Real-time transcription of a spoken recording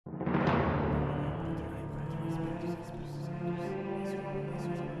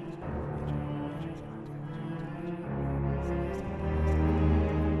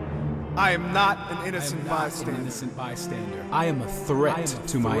I am not an innocent bystander. I am a threat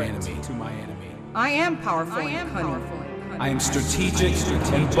to my enemy. I am powerful and cunning. I am strategic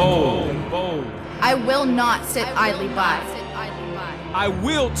and bold. I will not sit idly by. I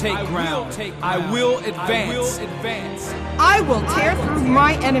will take ground. I will advance. I will tear through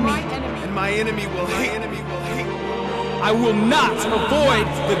my enemy. And my enemy will hate. I will not avoid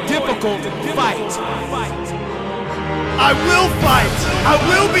the difficult fight. I will fight. I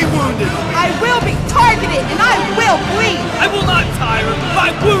will be wounded. I will be targeted and I will bleed. I will not tire. My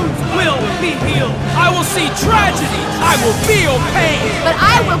wounds will be healed. I will see tragedy. I will feel pain. But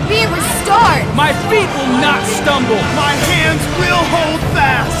I will be restored. My feet will not stumble. My hands will hold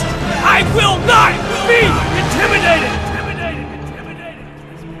fast. I will not be intimidated.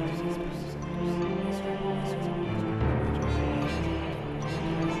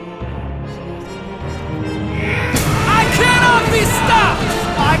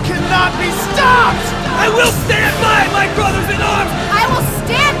 I cannot be stopped! I will stand by my brothers in arms! I will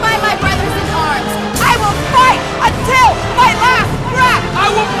stand by my brothers in arms! I will fight until my last breath! I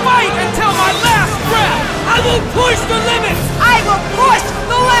will fight until my last breath! I will push the limits! I will push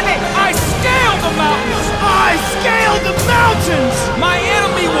the limits! I scale the mountains! I scale the mountains! My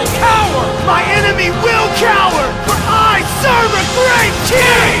enemy will cower! My enemy will cower! For I serve a great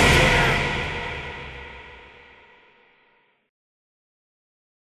king!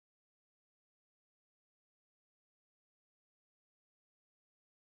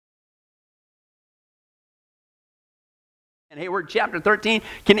 And hey, we're chapter 13.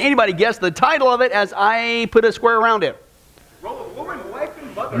 Can anybody guess the title of it as I put a square around it? Woman, wife,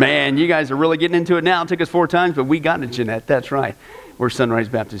 and mother. Man, you guys are really getting into it now. It took us 4 times, but we got it, Jeanette. That's right. We're Sunrise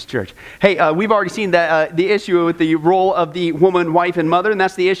Baptist Church. Hey, we've already seen that the issue with the role of the woman, wife, and mother, and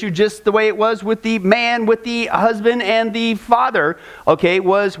that's the issue just the way it was with the man, with the husband, and the father, okay,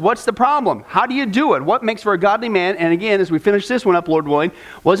 was what's the problem? How do you do it? What makes for a godly man? And again, as we finish this one up, Lord willing,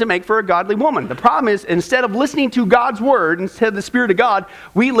 what does it make for a godly woman? The problem is, instead of listening to God's word, instead of the Spirit of God,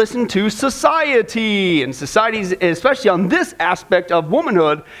 we listen to society. And society, especially on this aspect of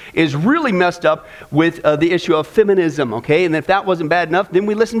womanhood, is really messed up with the issue of feminism, okay? And if that wasn't bad enough, then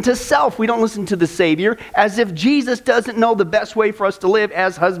we listen to self. We don't listen to the Savior, as if Jesus doesn't know the best way for us to live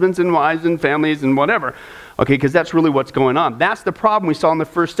as husbands and wives and families and whatever. Okay, because that's really what's going on. That's the problem we saw in the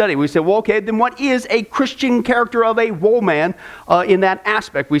first study. We said, well, okay, then what is a Christian character of a woman in that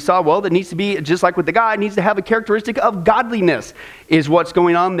aspect? We saw, well, that needs to be, just like with the guy, it needs to have a characteristic of godliness is what's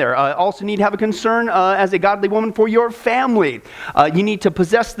going on there. Also need to have a concern as a godly woman for your family. You need to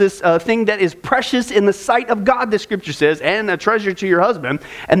possess this thing that is precious in the sight of God, the scripture says, and a treasure to your husband,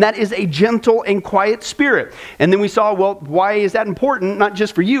 and that is a gentle and quiet spirit. And then we saw, well, why is that important? Not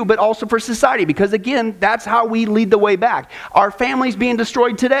just for you, but also for society, because again, that's how we lead the way back. Our families being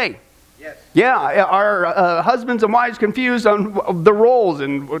destroyed today. Yes. Yeah, our husbands and wives confused on the roles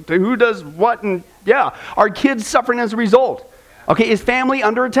and who does what, and yeah, our kids suffering as a result. Okay, is family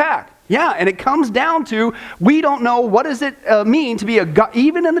under attack? Yeah, and it comes down to, we don't know what does it mean to be,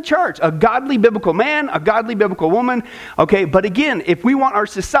 even in the church, a godly biblical man, a godly biblical woman. Okay, but again, if we want our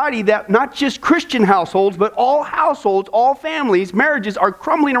society that not just Christian households, but all households, all families, marriages are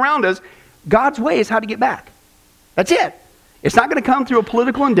crumbling around us, God's way is how to get back. That's it. It's not going to come through a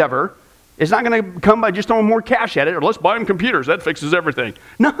political endeavor. It's not going to come by just throwing more cash at it, or let's buy them computers. That fixes everything.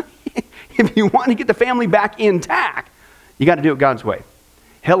 No, if you want to get the family back intact, you got to do it God's way.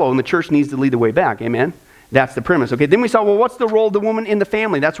 Hello, and the church needs to lead the way back. Amen? That's the premise. Okay, then we saw, well, what's the role of the woman in the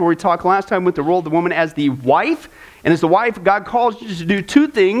family? That's where we talked last time with the role of the woman as the wife. And as the wife, God calls you to do 2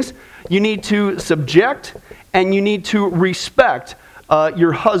 things. You need to subject and you need to respect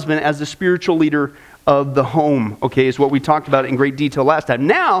your husband as the spiritual leader of the home, okay, is what we talked about in great detail last time.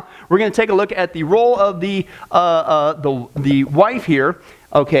 Now, we're going to take a look at the role of the wife here,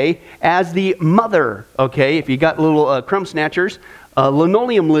 okay, as the mother, okay. If you got little crumb snatchers,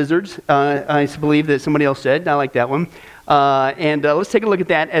 linoleum lizards, I believe that somebody else said. I like that one. And let's take a look at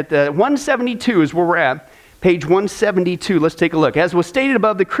that. At 172 is where we're at. Page 172, let's take a look. As was stated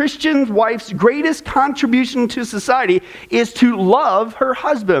above, the Christian wife's greatest contribution to society is to love her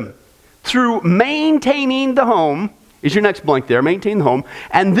husband through maintaining the home. Is your next blank there, maintain the home.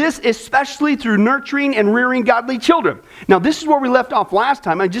 And this especially through nurturing and rearing godly children. Now, this is where we left off last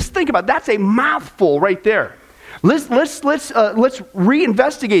time. I just think about that's a mouthful right there. Let's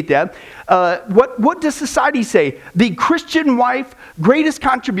reinvestigate that. What does society say? The Christian wife, greatest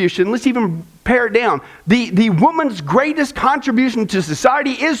contribution, let's even pare it down. The woman's greatest contribution to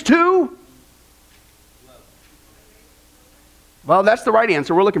society is to? Well, that's the right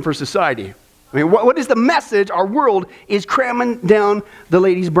answer. We're looking for society. I mean, what is the message our world is cramming down the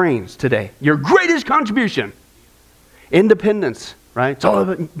ladies' brains today? Your greatest contribution. Independence, right? It's all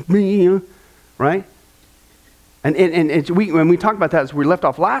about me, right? And when we talked about that as we left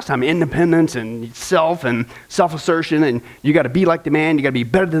off last time, independence and self-assertion, and you got to be like the man, you got to be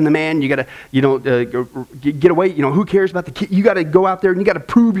better than the man, you got to, get away, who cares about the kid? You got to go out there and you got to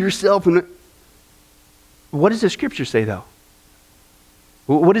prove yourself. And what does the scripture say, though?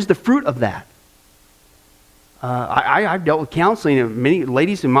 What is the fruit of that? I've dealt with counseling of many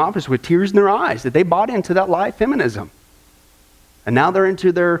ladies in my office with tears in their eyes that they bought into that lie feminism. And now they're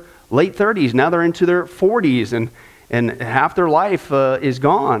into their late 30s, now they're into their 40s, and half their life is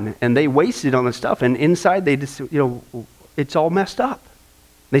gone, and they wasted on this stuff, and inside they just, it's all messed up.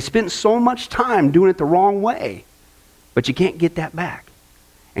 They spent so much time doing it the wrong way, but you can't get that back.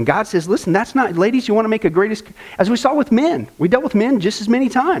 And God says, listen, that's not, ladies, you want to make a greatest, as we saw with men, we dealt with men just as many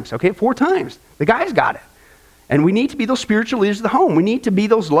times, 4 times. The guys got it. And we need to be those spiritual leaders of the home. We need to be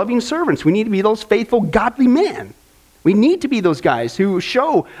those loving servants. We need to be those faithful, godly men. We need to be those guys who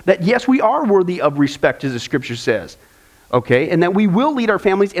show that, yes, we are worthy of respect, as the scripture says. And that we will lead our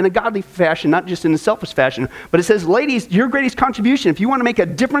families in a godly fashion, not just in a selfish fashion. But it says, ladies, your greatest contribution, if you want to make a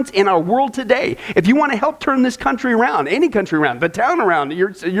difference in our world today, if you want to help turn this country around, any country around, the town around,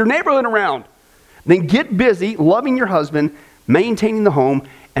 your neighborhood around, then get busy loving your husband, maintaining the home,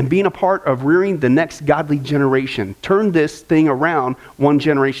 and being a part of rearing the next godly generation. Turn this thing around one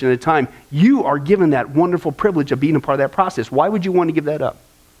generation at a time. You are given that wonderful privilege of being a part of that process. Why would you want to give that up?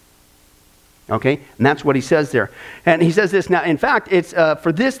 And that's what he says there. And he says this, now, in fact, it's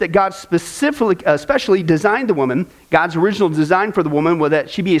for this that God especially designed the woman. God's original design for the woman was that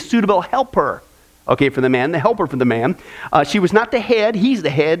she be a suitable helper, for the man, the helper for the man. She was not the head, he's the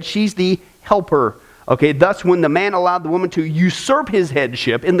head, she's the helper. Thus, when the man allowed the woman to usurp his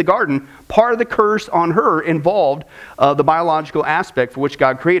headship in the garden, part of the curse on her involved the biological aspect for which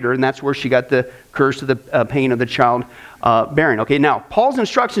God created her, and that's where she got the curse of the pain of the child bearing. Now, Paul's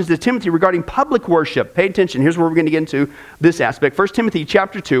instructions to Timothy regarding public worship. Pay attention. Here's where we're going to get into this aspect. 1 Timothy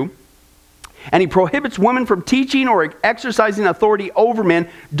chapter 2. And he prohibits women from teaching or exercising authority over men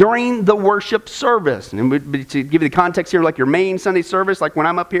during the worship service. And to give you the context here, like your main Sunday service, like when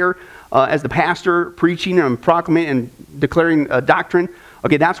I'm up here as the pastor preaching and proclaiming and declaring doctrine.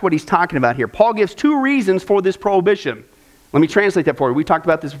 That's what he's talking about here. Paul gives 2 reasons for this prohibition. Let me translate that for you. We talked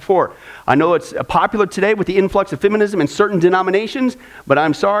about this before. I know it's popular today with the influx of feminism in certain denominations, but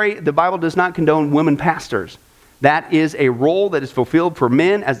I'm sorry, the Bible does not condone women pastors. That is a role that is fulfilled for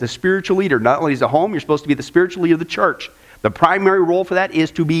men as the spiritual leader. Not only as a home, you're supposed to be the spiritual leader of the church. The primary role for that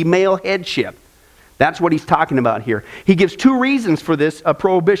is to be male headship. That's what he's talking about here. He gives 2 reasons for this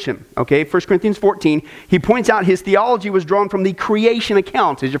prohibition. 1 Corinthians 14, he points out his theology was drawn from the creation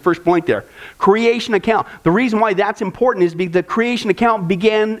account, is your first point there. Creation account. The reason why that's important is because the creation account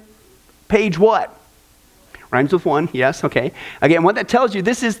began page what? Rhymes with 1, yes, Again, what that tells you,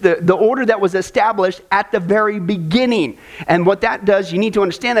 this is the order that was established at the very beginning. And what that does, you need to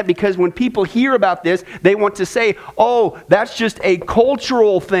understand that, because when people hear about this, they want to say, oh, that's just a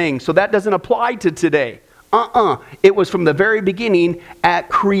cultural thing, so that doesn't apply to today. It was from the very beginning at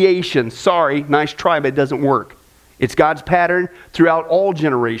creation. Sorry, nice try, but it doesn't work. It's God's pattern throughout all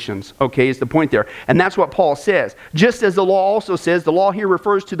generations, is the point there. And that's what Paul says. Just as the law also says, the law here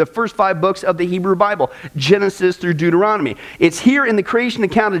refers to the first 5 books of the Hebrew Bible, Genesis through Deuteronomy. It's here in the creation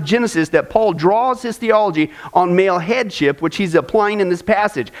account of Genesis that Paul draws his theology on male headship, which he's applying in this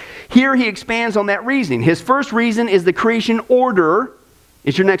passage. Here he expands on that reasoning. His first reason is the creation order.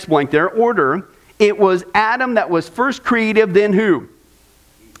 It's your next blank there, order. It was Adam that was first creative, then who?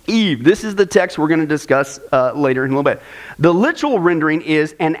 Eve. This is the text we're going to discuss later in a little bit. The literal rendering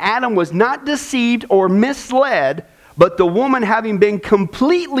is, and Adam was not deceived or misled, but the woman, having been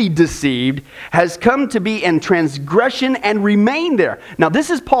completely deceived, has come to be in transgression and remained there. Now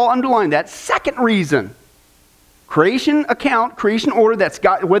this is Paul underlining that second reason. Creation account, creation order, that's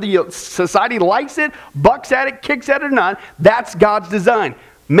God, whether society likes it, bucks at it, kicks at it or not, that's God's design.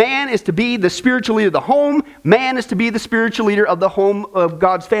 Man is to be the spiritual leader of the home. Man is to be the spiritual leader of the home of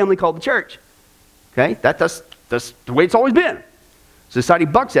God's family called the church. That's the way it's always been. Society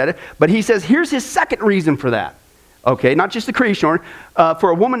bucks at it. But he says, here's his second reason for that. Not just the creation order. For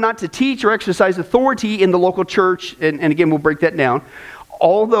a woman not to teach or exercise authority in the local church. And again, we'll break that down.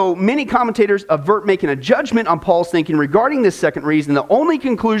 Although many commentators avert making a judgment on Paul's thinking regarding this second reason, the only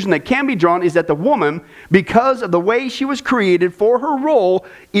conclusion that can be drawn is that the woman, because of the way she was created for her role,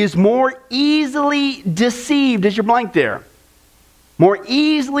 is more easily deceived. Is your blank there? more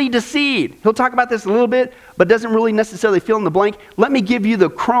easily deceived. He'll talk about this a little bit, but doesn't really necessarily fill in the blank. Let me give you the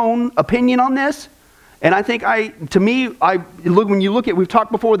crone opinion on this. And I think when you look at, we've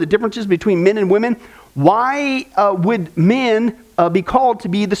talked before, the differences between men and women. Why would men be called to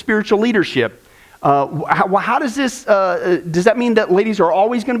be the spiritual leadership? How does this, does that mean that ladies are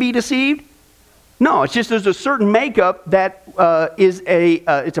always going to be deceived? No, it's just there's a certain makeup that is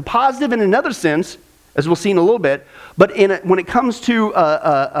it's a positive in another sense, as we'll see in a little bit. But when it comes to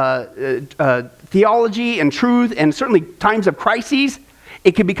theology and truth, and certainly times of crises,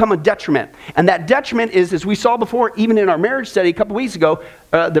 it can become a detriment. And that detriment is, as we saw before, even in our marriage study a couple weeks ago,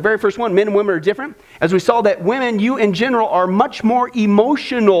 the very first one, men and women are different. As we saw that women, you in general, are much more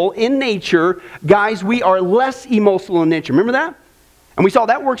emotional in nature. Guys, we are less emotional in nature. Remember that? And we saw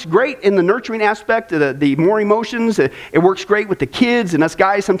that works great in the nurturing aspect, the more emotions. It works great with the kids. And us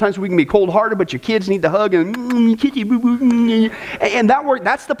guys, sometimes we can be cold-hearted, but your kids need to hug and that work.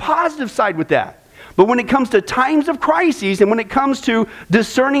 That's the positive side with that. But when it comes to times of crises and when it comes to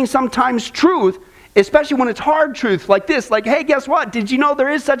discerning sometimes truth, especially when it's hard truth like this, like, hey, guess what? Did you know there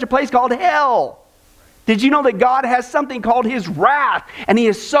is such a place called hell? Did you know that God has something called his wrath? And he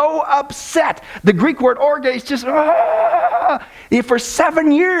is so upset. The Greek word orge is just, for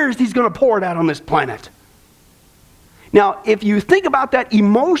 7 years, he's going to pour it out on this planet. Now, if you think about that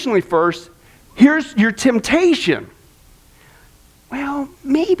emotionally first, here's your temptation. Well,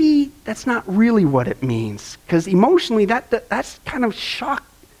 maybe that's not really what it means. Because emotionally, that's kind of shock.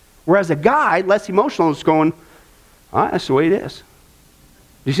 Whereas a guy, less emotional, is going, that's the way it is.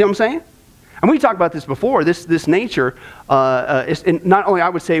 You see what I'm saying? And we talked about this before. This nature, is not only, I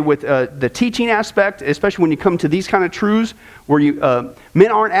would say, with the teaching aspect, especially when you come to these kind of truths, where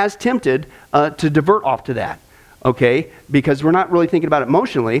men aren't as tempted to divert off to that. Okay, because we're not really thinking about it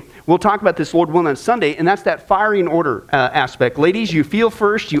emotionally. We'll talk about this, Lord willing, on Sunday, and that's that firing order aspect. Ladies, you feel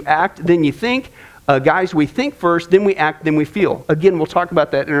first, you act, then you think. Guys, we think first, then we act, then we feel. Again, we'll talk about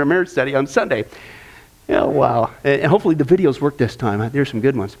that in our marriage study on Sunday. Yeah, wow. And hopefully the videos work this time. There's some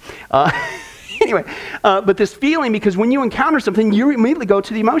good ones. Anyway, but this feeling, because when you encounter something, you immediately go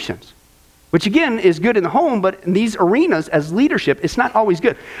to the emotions. Which again is good in the home, but in these arenas as leadership, it's not always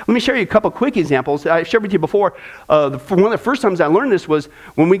good. Let me share you a couple quick examples. I shared with you before, one of the first times I learned this was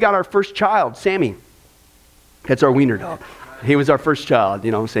when we got our first child, Sammy. That's our wiener dog. He was our first child,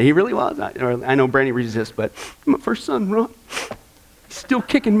 so he really was. I know Brandy resists, but my first son, Ron, still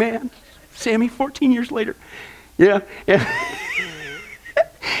kicking, man. Sammy, 14 years later. Yeah.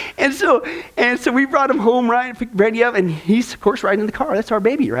 And so we brought him home, right? Picked Brandy up, and he's, of course, riding in the car. That's our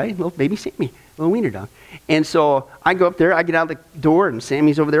baby, right? Little baby Sammy, little wiener dog. And so I go up there, I get out the door, and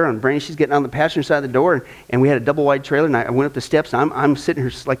Sammy's over there, and Brandy, she's getting on the passenger side of the door, and we had a double-wide trailer, and I went up the steps, and I'm sitting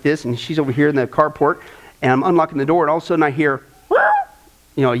here like this, and she's over here in the carport, and I'm unlocking the door, and all of a sudden I hear,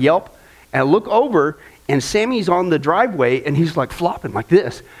 a yelp, and I look over, and Sammy's on the driveway, and he's like flopping like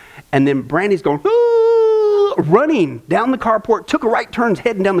this, and then Brandy's going, running down the carport, took a right turn,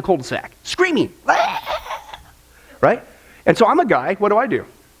 heading down the cul-de-sac, screaming, right? And so I'm a guy. What do?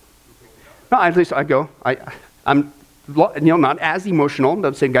 No, at least I go. I'm not as emotional. I'm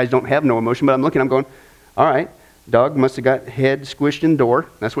not saying guys don't have no emotion, but I'm going, all right, dog must have got head squished in the door.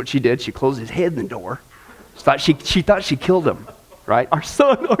 That's what she did. She closed his head in the door. She thought she killed him, right? Our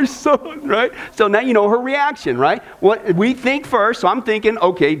son, right? So now you know her reaction, right? What we think first. So I'm thinking,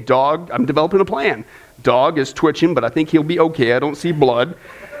 okay, dog. I'm developing a plan. Dog is twitching, but I think he'll be okay. I don't see blood.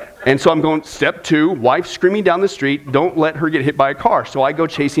 And so I'm going, step 2, wife screaming down the street, don't let her get hit by a car. So I go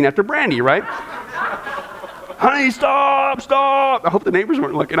chasing after Brandy, right? Honey, stop. I hope the neighbors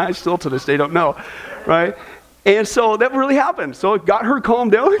weren't looking. I still to this day don't know, right? And so that really happened. So it got her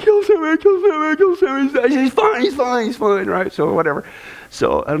calmed down. Kill Sammy. He's fine, right? So whatever.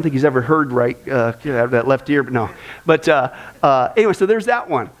 So I don't think he's ever heard right out of that left ear, but no. But anyway, so there's that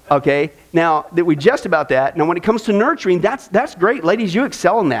one, okay? Now, that we jest about that. Now, when it comes to nurturing, that's great. Ladies, you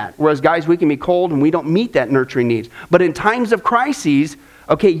excel in that. Whereas guys, we can be cold and we don't meet that nurturing needs. But in times of crises,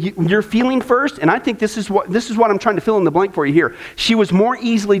 okay, you're feeling first, and I think this is what I'm trying to fill in the blank for you here. She was more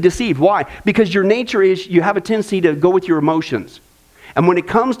easily deceived. Why? Because your nature is you have a tendency to go with your emotions. And when it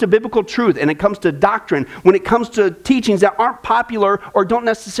comes to biblical truth, and it comes to doctrine, when it comes to teachings that aren't popular or don't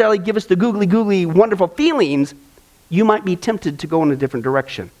necessarily give us the googly wonderful feelings, you might be tempted to go in a different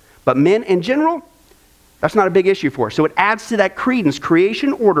direction. But men in general, that's not a big issue for us. So it adds to that credence,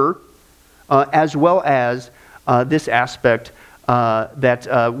 creation order, as well as this aspect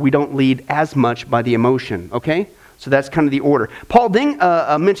that we don't lead as much by the emotion, okay? So that's kind of the order. Paul then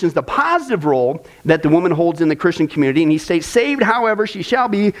mentions the positive role that the woman holds in the Christian community, and he states, saved, however, she shall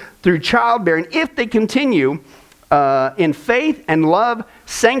be through childbearing if they continue in faith and love,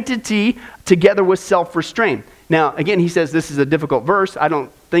 sanctity, together with self-restraint. Now, again, he says this is a difficult verse. I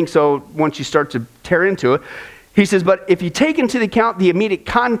don't think so once you start to tear into it. He says, but if you take into account the immediate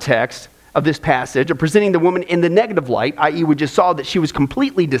context of this passage of presenting the woman in the negative light, i.e. we just saw that she was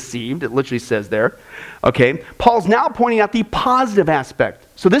completely deceived, it literally says there, okay, Paul's now pointing out the positive aspect.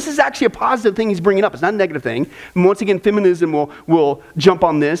 So this is actually a positive thing he's bringing up. It's not a negative thing. And once again, feminism will jump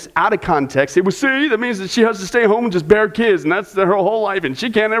on this out of context. They will say, that means that she has to stay home and just bear kids, and that's her whole life, and she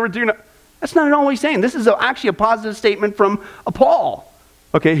can't ever do nothing. That's not at all what he's saying. This is actually a positive statement from Paul.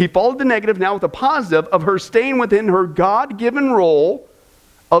 Okay, he followed the negative now with a positive of her staying within her God-given role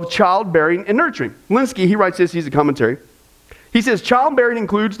of childbearing and nurturing. Linsky, he writes this, he's a commentary. He says, childbearing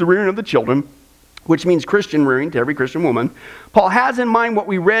includes the rearing of the children, which means Christian rearing to every Christian woman. Paul has in mind what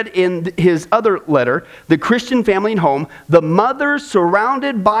we read in his other letter, the Christian family and home, the mother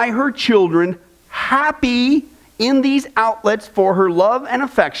surrounded by her children, happy in these outlets for her love and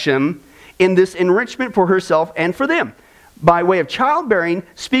affection, in this enrichment for herself and for them. By way of childbearing,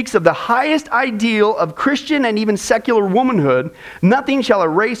 speaks of the highest ideal of Christian and even secular womanhood. Nothing shall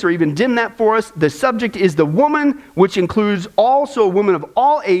erase or even dim that for us. The subject is the woman, which includes also women of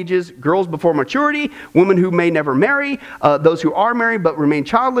all ages, girls before maturity, women who may never marry, those who are married but remain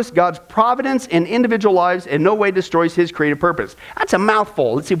childless. God's providence in individual lives in no way destroys his creative purpose. That's a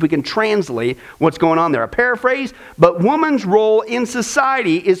mouthful. Let's see if we can translate what's going on there. A paraphrase, but woman's role in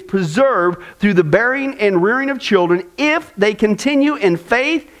society is preserved through the bearing and rearing of children if they continue in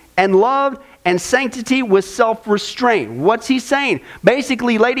faith and love and sanctity with self-restraint. What's he saying?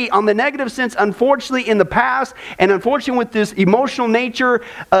 Basically, lady, on the negative sense, unfortunately in the past, and unfortunately with this emotional nature,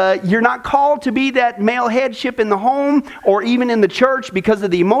 you're not called to be that male headship in the home or even in the church because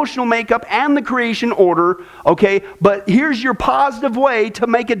of the emotional makeup and the creation order, okay? But here's your positive way to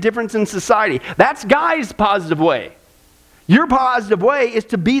make a difference in society. That's Guy's positive way. Your positive way is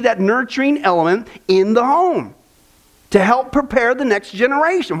to be that nurturing element in the home, to help prepare the next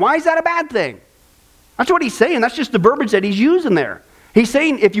generation. Why is that a bad thing? That's what he's saying. That's just the verbiage that he's using there. He's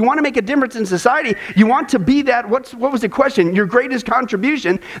saying if you want to make a difference in society, you want to be that, what was the question? Your greatest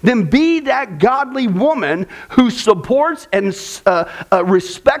contribution, then be that godly woman who supports and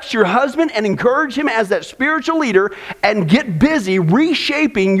respects your husband and encourage him as that spiritual leader, and get busy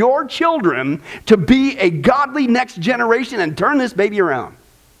reshaping your children to be a godly next generation and turn this baby around.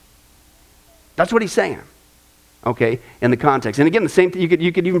 That's what he's saying. Okay, in the context. And again, the same thing,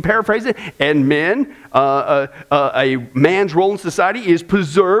 you could even paraphrase it. And men, a man's role in society is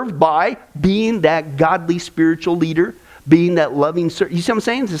preserved by being that godly spiritual leader, being that loving servant. You see what I'm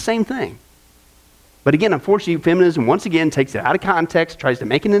saying? It's the same thing. But again, unfortunately, feminism once again takes it out of context, tries to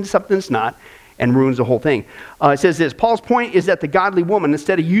make it into something it's not, and ruins the whole thing. It says this, Paul's point is that the godly woman,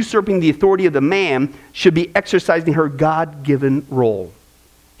 instead of usurping the authority of the man, should be exercising her God-given role.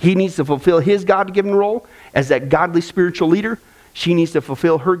 He needs to fulfill his God-given role as that godly spiritual leader. She needs to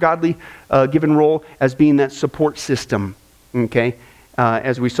fulfill her godly given role as being that support system, okay,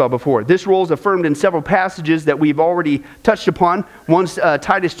 as we saw before. This role is affirmed in several passages that we've already touched upon. One's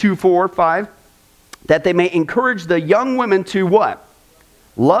Titus 2:4-5, that they may encourage the young women to what?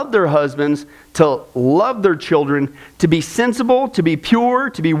 Love their husbands, to love their children, to be sensible, to be pure,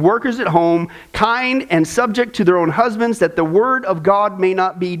 to be workers at home, kind and subject to their own husbands, that the word of God may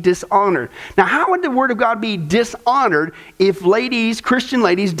not be dishonored. Now, how would the word of God be dishonored if ladies, Christian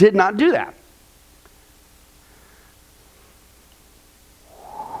ladies, did not do that?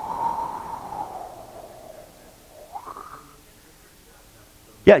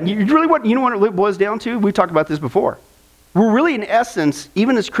 Yeah, you know what it boils down to? We've talked about this before. We're really, in essence,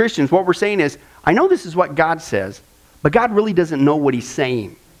 even as Christians, what we're saying is, I know this is what God says, but God really doesn't know what he's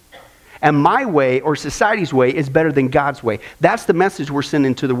saying. And my way, or society's way, is better than God's way. That's the message we're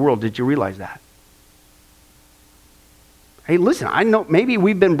sending to the world. Did you realize that? Hey, listen, I know maybe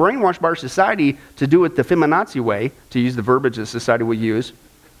we've been brainwashed by our society to do it the feminazi way, to use the verbiage that society would use,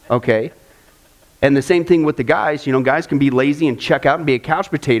 okay? And the same thing with the guys. You know, guys can be lazy and check out and be a couch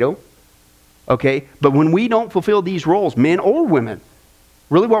potato. Okay, but when we don't fulfill these roles, men or women,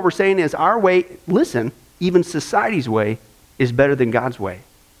 really what we're saying is our way, listen, even society's way is better than God's way.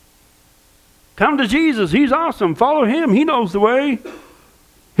 Come to Jesus, he's awesome, follow him, he knows the way.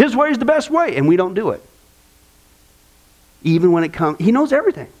 His way is the best way, and we don't do it. Even when it comes, he knows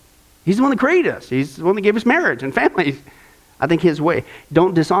everything. He's the one that created us. He's the one that gave us marriage and family. I think his way.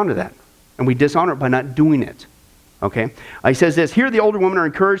 Don't dishonor that. And we dishonor it by not doing it. Okay, he says this, here the older women are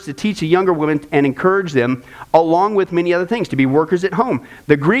encouraged to teach the younger women and encourage them, along with many other things, to be workers at home.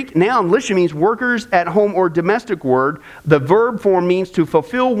 The Greek noun literally means workers at home or domestic word. The verb form means to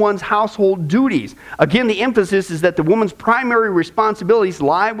fulfill one's household duties. Again, the emphasis is that the woman's primary responsibilities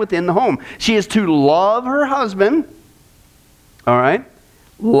lie within the home. She is to love her husband, all right,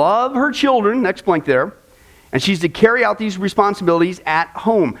 love her children, next blank there, and she's to carry out these responsibilities at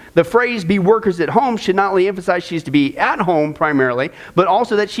home. The phrase be workers at home should not only emphasize she's to be at home primarily, but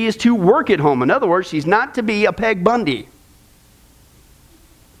also that she is to work at home. In other words, she's not to be a Peg Bundy.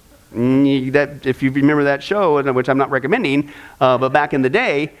 If you remember that show, which I'm not recommending, but back in the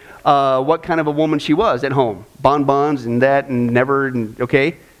day, what kind of a woman she was at home. Bonbons and that and never, and,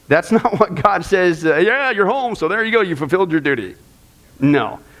 okay? That's not what God says, yeah, you're home, so there you go, you fulfilled your duty.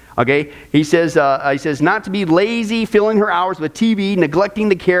 No. Okay, he says not to be lazy, filling her hours with TV, neglecting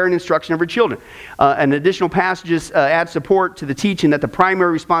the care and instruction of her children. And additional passages add support to the teaching that the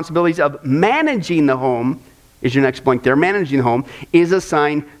primary responsibilities of managing the home, is your next blank there, managing the home, is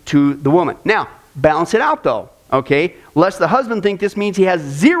assigned to the woman. Now, balance it out though, okay? Lest the husband think this means he has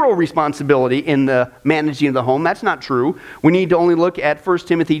zero responsibility in the managing of the home. That's not true. We need to only look at 1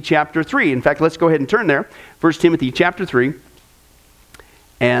 Timothy chapter 3. In fact, let's go ahead and turn there. 1 Timothy chapter 3.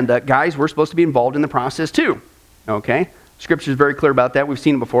 And guys, we're supposed to be involved in the process too. Okay? Scripture is very clear about that. We've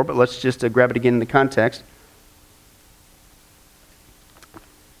seen it before, but let's just grab it again in the context.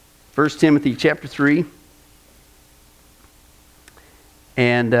 1 Timothy chapter 3.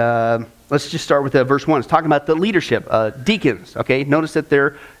 And let's just start with verse 1. It's talking about the leadership, deacons. Okay? Notice that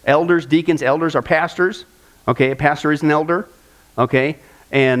they're elders, deacons. Elders are pastors. Okay? A pastor is an elder. Okay?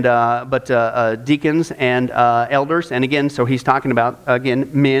 And but deacons and elders, and again, so he's talking about, again,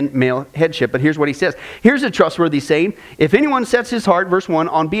 men, male headship. But here's what he says. Here's a trustworthy saying. If anyone sets his heart, verse 1,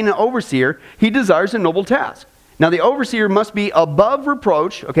 on being an overseer, he desires a noble task. Now, the overseer must be above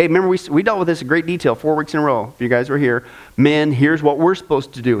reproach. Okay, remember, we dealt with this in great detail 4 weeks in a row. If you guys were here, men, here's what we're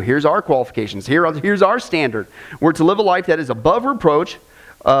supposed to do. Here's our qualifications. Here's our standard. We're to live a life that is above reproach.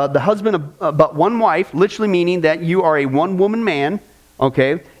 The husband of but one wife, literally meaning that you are a one-woman man.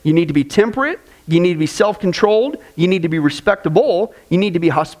 Okay, you need to be temperate, you need to be self-controlled, you need to be respectable, you need to be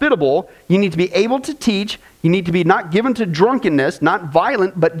hospitable, you need to be able to teach, you need to be not given to drunkenness, not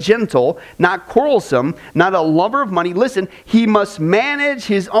violent but gentle, not quarrelsome, not a lover of money. Listen, he must manage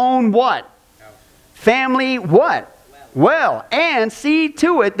his own what? Family what? Well, and see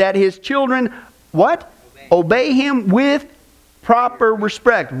to it that his children what? Obey him with proper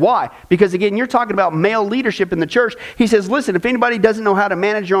respect. Why? Because again, you're talking about male leadership in the church. He says, listen, if anybody doesn't know how to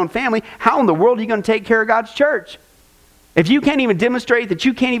manage your own family, how in the world are you going to take care of God's church? If you can't even demonstrate that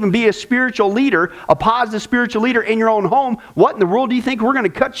you can't even be a spiritual leader, a positive spiritual leader in your own home, what in the world do you think we're going to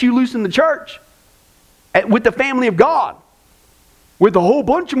cut you loose in the church? With the family of God. With a whole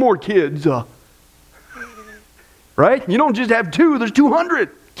bunch of more kids. Right? You don't just have 2, there's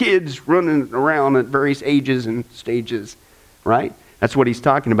 200 kids running around at various ages and stages. Right? That's what he's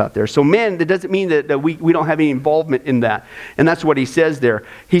talking about there. So men, that doesn't mean that we don't have any involvement in that. And that's what he says there.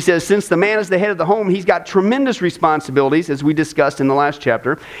 He says, since the man is the head of the home, he's got tremendous responsibilities, as we discussed in the last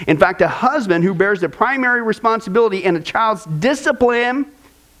chapter. In fact, a husband who bears the primary responsibility in a child's discipline,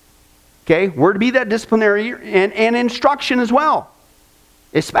 okay, we're to be that disciplinary and instruction as well.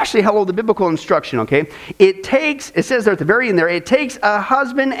 Especially, the biblical instruction, okay? It says there at the very end there, it takes a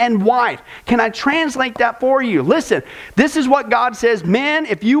husband and wife. Can I translate that for you? Listen, this is what God says. Men,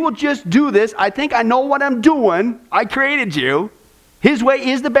 if you will just do this, I think I know what I'm doing. I created you. His way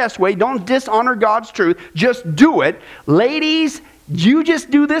is the best way. Don't dishonor God's truth. Just do it. Ladies, you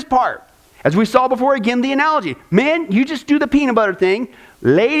just do this part. As we saw before, again, the analogy. Men, you just do the peanut butter thing.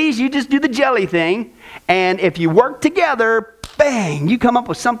 Ladies, you just do the jelly thing. And if you work together, bang, you come up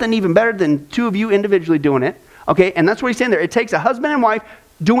with something even better than 2 of you individually doing it. Okay, and that's what he's saying there. It takes a husband and wife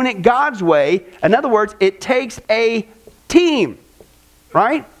doing it God's way. In other words, it takes a team,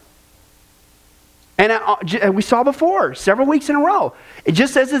 right? And we saw before, several weeks in a row. It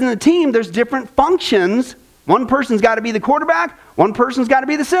just says in the team, there's different functions. One person's got to be the quarterback. One person's got to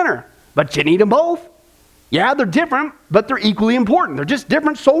be the center. But you need them both. Yeah, they're different, but they're equally important. They're just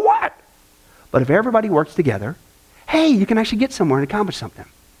different, so what? But if everybody works together, hey, you can actually get somewhere and accomplish something.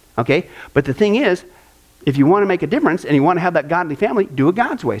 Okay? But the thing is, if you want to make a difference and you want to have that godly family, do it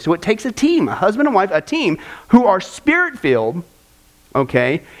God's way. So it takes a team, a husband and wife, a team who are spirit-filled,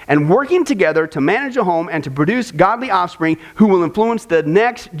 okay, and working together to manage a home and to produce godly offspring who will influence the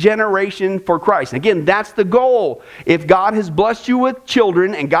next generation for Christ. Again, that's the goal. If God has blessed you with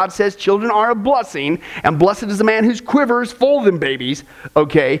children, and God says children are a blessing, and blessed is the man whose quiver is full of them babies,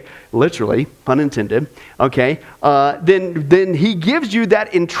 okay, literally, pun intended, okay, then he gives you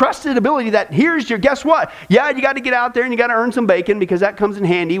that entrusted ability that here's your, guess what? Yeah, you got to get out there and you got to earn some bacon, because that comes in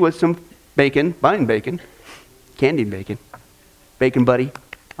handy with some bacon, buying bacon, candied bacon. Bacon buddy.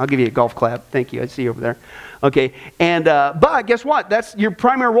 I'll give you a golf clap. Thank you. I see you over there. Okay. And but guess what? That's your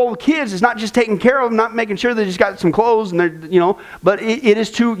primary role with kids, is not just taking care of them, not making sure they just got some clothes and they're, but it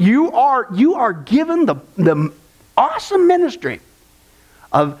is to, you are given the awesome ministry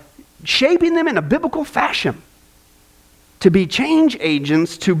of shaping them in a biblical fashion to be change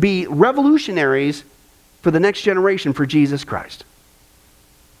agents, to be revolutionaries for the next generation for Jesus Christ.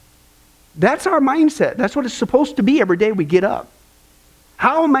 That's our mindset. That's what it's supposed to be every day we get up.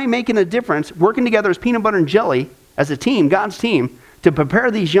 How am I making a difference working together as peanut butter and jelly, as a team, God's team, to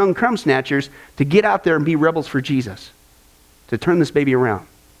prepare these young crumb snatchers to get out there and be rebels for Jesus, to turn this baby around?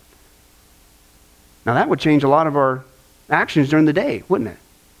 Now that would change a lot of our actions during the day, wouldn't it?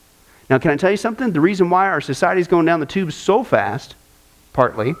 Now can I tell you something? The reason why our society is going down the tubes so fast,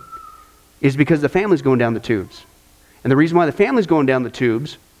 partly, is because the family's going down the tubes. And the reason why the family's going down the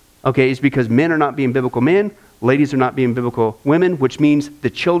tubes, okay, is because men are not being biblical men, ladies are not being biblical women, which means the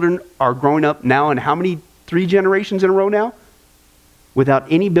children are growing up now in how many 3 generations in a row now?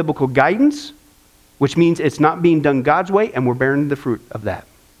 Without any biblical guidance, which means it's not being done God's way, and we're bearing the fruit of that.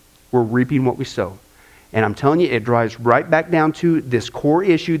 We're reaping what we sow. And I'm telling you, it drives right back down to this core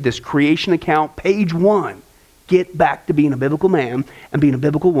issue, this creation account, page 1. Get back to being a biblical man and being a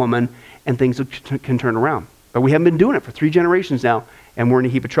biblical woman, and things can turn around. But we haven't been doing it for 3 generations now, and we're in a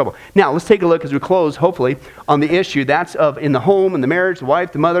heap of trouble. Now, let's take a look as we close, hopefully, on the issue that's of in the home, in the marriage, the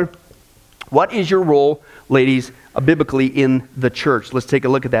wife, the mother. What is your role, ladies, biblically in the church? Let's take a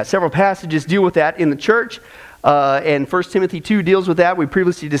look at that. Several passages deal with that in the church, and 1 Timothy 2 deals with that. We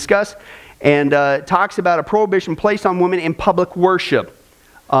previously discussed, and talks about a prohibition placed on women in public worship,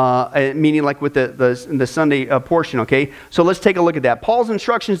 meaning like with the Sunday portion, okay? So let's take a look at that. Paul's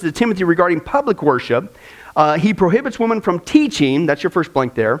instructions to Timothy regarding public worship. He prohibits women from teaching, that's your first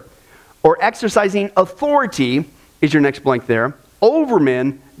blank there, or exercising authority, is your next blank there, over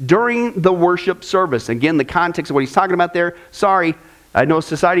men during the worship service. Again, the context of what he's talking about there, sorry, I know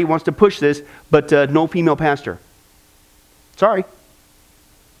society wants to push this, but no female pastor. Sorry.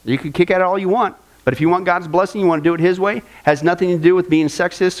 You can kick at it all you want, but if you want God's blessing, you want to do it his way, has nothing to do with being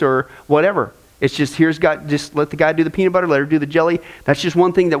sexist or whatever. It's just, here's God, just let the guy do the peanut butter, let her do the jelly. That's just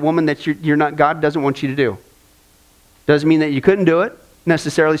one thing that woman that you're not, God doesn't want you to do. Doesn't mean that you couldn't do it,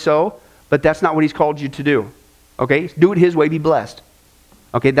 necessarily so, but that's not what he's called you to do. Okay? Do it his way, be blessed.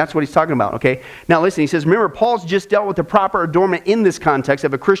 Okay, that's what he's talking about, okay? Now listen, he says, remember, Paul's just dealt with the proper adornment in this context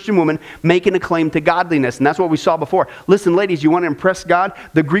of a Christian woman making a claim to godliness, and that's what we saw before. Listen, ladies, you want to impress God?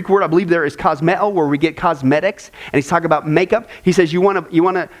 The Greek word, I believe there is cosmeo, where we get cosmetics, and he's talking about makeup. He says, you want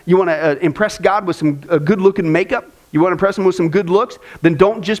to impress God with some good-looking makeup? You want to impress him with some good looks? Then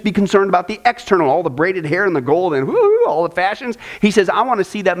don't just be concerned about the external, all the braided hair and the gold and all the fashions. He says, I want to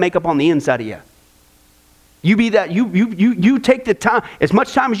see that makeup on the inside of you. You be that, you take the time, as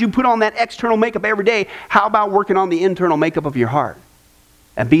much time as you put on that external makeup every day, how about working on the internal makeup of your heart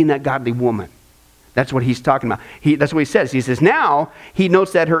and being that godly woman? That's what he's talking about. That's what he says. He says, now he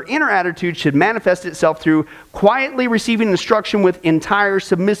notes that her inner attitude should manifest itself through quietly receiving instruction with entire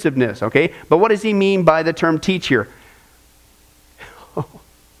submissiveness, okay? But what does he mean by the term teach here?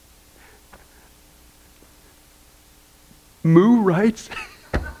 Moo rights?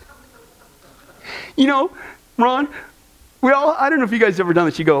 You know, Ron, I don't know if you guys have ever done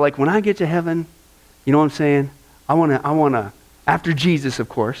this. You go, like, when I get to heaven, you know what I'm saying? I want to, after Jesus, of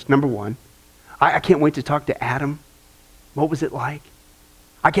course, number one, I can't wait to talk to Adam. What was it like?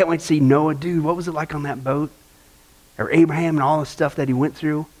 I can't wait to see Noah. Dude, what was it like on that boat? Or Abraham and all the stuff that he went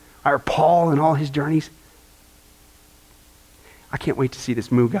through? Or Paul and all his journeys? I can't wait to see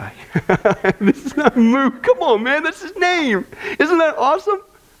this Moo guy. This is not Moo. Come on, man. That's his name. Isn't that awesome?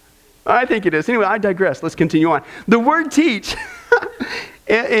 I think it is. Anyway, I digress. Let's continue on. The word teach,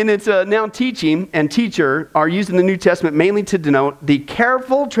 and it's now teaching and teacher, are used in the New Testament mainly to denote the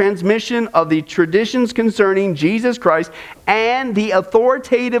careful transmission of the traditions concerning Jesus Christ and the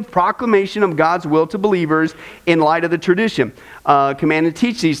authoritative proclamation of God's will to believers in light of the tradition. Command to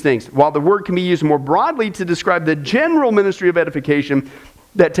teach these things. While the word can be used more broadly to describe the general ministry of edification,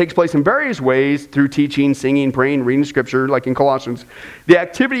 that takes place in various ways through teaching, singing, praying, reading scripture, like in Colossians. The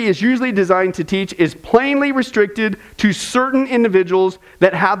activity is usually designed to teach is plainly restricted to certain individuals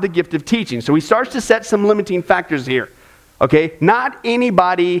that have the gift of teaching. So he starts to set some limiting factors here. Okay? Not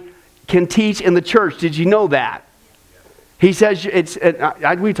anybody can teach in the church. Did you know that? He says,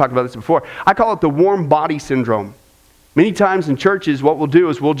 we talked about this before. I call it the warm body syndrome. Many times in churches, what we'll do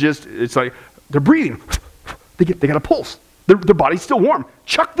is it's like, they're breathing. They got a pulse. Their body's still warm.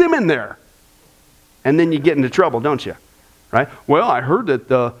 Chuck them in there. And then you get into trouble, don't you? Right? Well, I heard that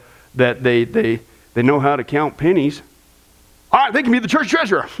they know how to count pennies. All right, they can be the church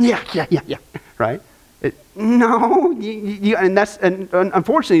treasurer. Yeah. Right? And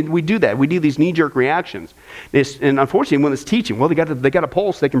unfortunately, we do that. We do these knee-jerk reactions. And unfortunately, when it's teaching, well, they got a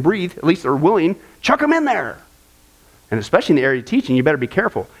pulse, they can breathe, at least they're willing, chuck them in there. And especially in the area of teaching, you better be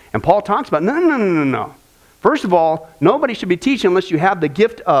careful. And Paul talks about, no. First of all, nobody should be teaching unless you have the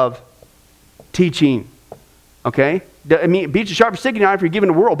gift of teaching. Okay? I mean, beats a sharper stick in your eye if you're given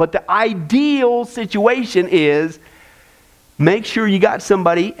the world. But the ideal situation is make sure you got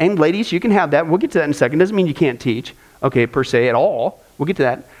somebody, and ladies, you can have that. We'll get to that in a second. Doesn't mean you can't teach, okay, per se at all. We'll get to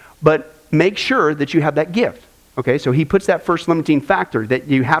that. But make sure that you have that gift. Okay, so he puts that first limiting factor, that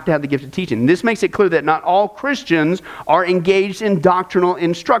you have to have the gift of teaching. And this makes it clear that not all Christians are engaged in doctrinal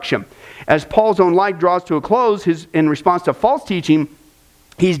instruction. As Paul's own life draws to a close, in response to false teaching,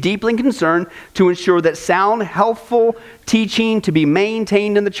 he's deeply concerned to ensure that sound, healthful teaching to be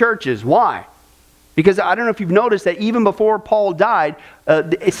maintained in the churches. Why? Because I don't know if you've noticed that even before Paul died,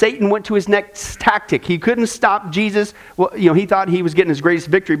 Satan went to his next tactic. He couldn't stop Jesus. Well, he thought he was getting his greatest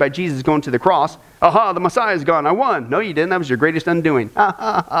victory by Jesus going to the cross. Aha, the Messiah's gone. I won. No, you didn't. That was your greatest undoing. Ha,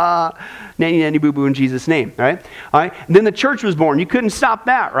 ha, ha. Nanny, nanny, boo-boo in Jesus' name. All right? And then the church was born. You couldn't stop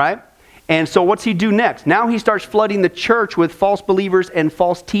that, right? And so what's he do next? Now he starts flooding the church with false believers and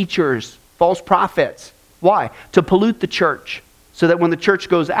false teachers, false prophets. Why? To pollute the church. So that when the church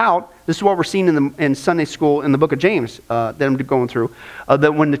goes out, this is what we're seeing in Sunday school in the book of James that I'm going through,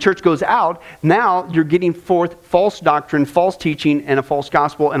 that when the church goes out, now you're getting forth false doctrine, false teaching, and a false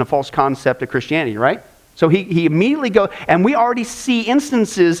gospel and a false concept of Christianity, right? So he immediately goes, and we already see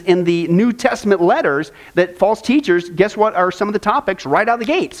instances in the New Testament letters that false teachers, guess what are some of the topics right out of the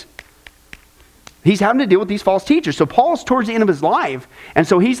gates? He's having to deal with these false teachers. So Paul's towards the end of his life. And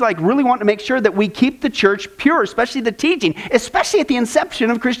so he's like really wanting to make sure that we keep the church pure, especially the teaching, especially at the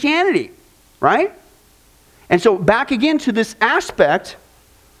inception of Christianity. Right? And so back again to this aspect,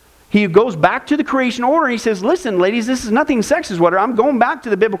 he goes back to the creation order. And he says, listen, ladies, this is nothing sexist. Whatever. I'm going back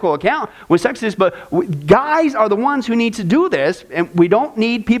to the biblical account with sex is, but guys are the ones who need to do this. And we don't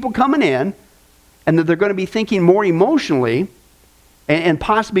need people coming in and that they're going to be thinking more emotionally and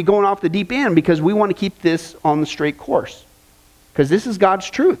possibly going off the deep end, because we want to keep this on the straight course. Because this is God's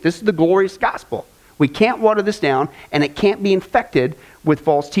truth. This is the glorious gospel. We can't water this down, and it can't be infected with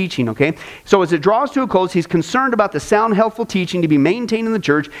false teaching, okay? So as it draws to a close, he's concerned about the sound, healthful teaching to be maintained in the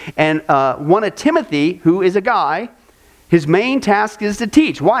church. And one of Timothy, who is a guy, his main task is to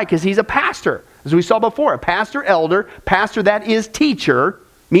teach. Why? Because he's a pastor. As we saw before, a pastor, elder, pastor that is teacher.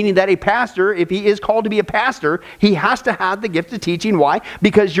 Meaning that a pastor, if he is called to be a pastor, he has to have the gift of teaching. Why?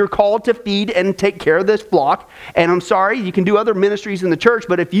 Because you're called to feed and take care of this flock. And I'm sorry, you can do other ministries in the church,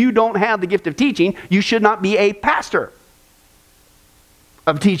 but if you don't have the gift of teaching, you should not be a pastor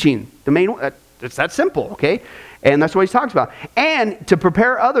of teaching. It's that simple, okay? And that's what he talks about. And to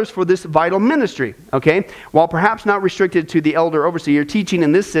prepare others for this vital ministry, okay? While perhaps not restricted to the elder overseer, teaching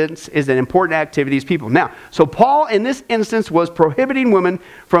in this sense is an important activity of people. Now, so Paul in this instance was prohibiting women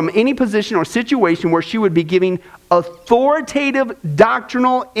from any position or situation where she would be giving authoritative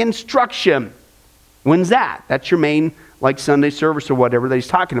doctrinal instruction. When's that? That's your main like Sunday service or whatever that he's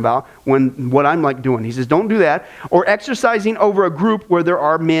talking about, when what I'm like doing. He says, don't do that. Or exercising over a group where there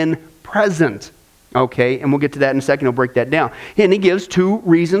are men present. Okay, and we'll get to that in a second. He'll break that down. And he gives two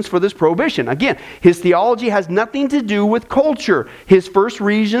reasons for this prohibition. Again, his theology has nothing to do with culture. His first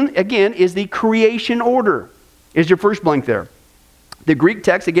reason, again, is the creation order. Is your first blank there? The Greek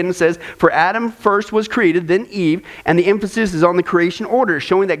text, again, it says, for Adam first was created, then Eve, and the emphasis is on the creation order,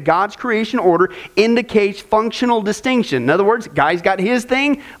 showing that God's creation order indicates functional distinction. In other words, guy's got his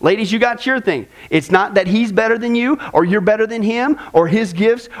thing, ladies, you got your thing. It's not that he's better than you, or you're better than him, or his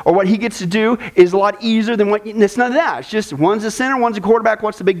gifts, or what he gets to do is a lot easier than what, it's none of that. It's just one's a center, one's a quarterback,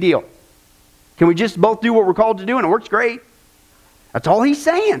 what's the big deal? Can we just both do what we're called to do, and it works great? That's all he's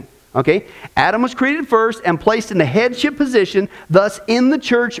saying. Okay, Adam was created first and placed in the headship position. Thus, in the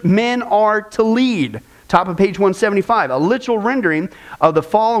church, men are to lead, Top of page 175. A literal rendering of the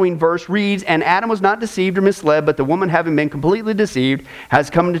following verse reads, "And Adam was not deceived or misled, but the woman, having been completely deceived, has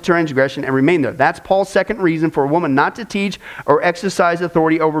come into transgression and remained there." That's Paul's second reason for a woman not to teach or exercise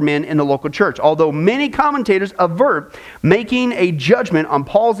authority over men in the local church. Although many commentators avert making a judgment on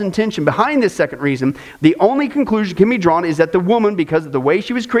Paul's intention behind this second reason, the only conclusion can be drawn is that the woman, because of the way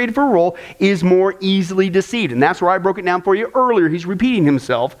she was created for a role, is more easily deceived. And that's where I broke it down for you earlier. He's repeating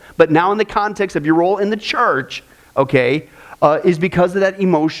himself, but now in the context of your role in the church, okay, is because of that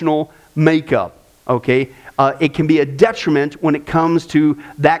emotional makeup, okay? It can be a detriment when it comes to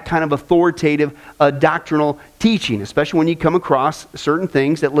that kind of authoritative doctrinal teaching, especially when you come across certain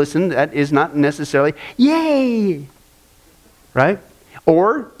things that, listen, that is not necessarily, yay, right?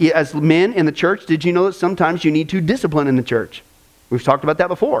 Or, as men in the church, did you know that sometimes you need to discipline in the church? We've talked about that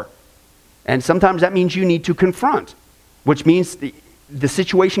before. And sometimes that means you need to confront, which means the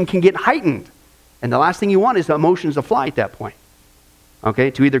situation can get heightened. And the last thing you want is the emotions to fly at that point. Okay?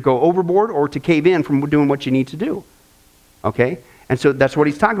 To either go overboard or to cave in from doing what you need to do. Okay? And so that's what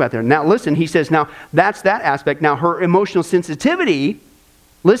he's talking about there. Now listen, he says, now that's that aspect. Now her emotional sensitivity,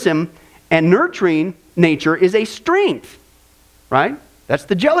 listen, and nurturing nature is a strength. Right? That's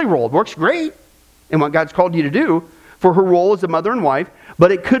the jelly roll. It works great in what God's called you to do for her role as a mother and wife,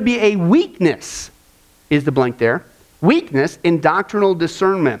 but it could be a weakness, is the blank there, weakness in doctrinal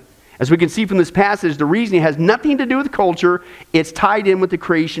discernment. As we can see from this passage, the reasoning has nothing to do with culture. It's tied in with the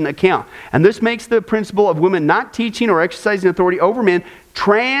creation account. And this makes the principle of women not teaching or exercising authority over men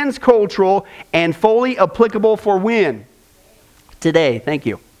transcultural and fully applicable for when? Today. Thank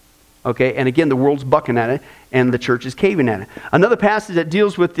you. Okay, and again, the world's bucking at it, and the church is caving at it. Another passage that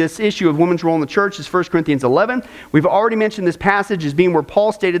deals with this issue of women's role in the church is 1 Corinthians 11. We've already mentioned this passage as being where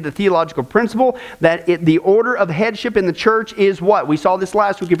Paul stated the theological principle that the order of headship in the church is what? We saw this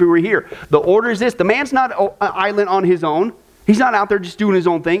last week if we were here. The order is this. The man's not an island on his own. He's not out there just doing his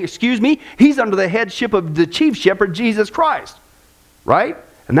own thing. Excuse me. He's under the headship of the chief shepherd, Jesus Christ. Right?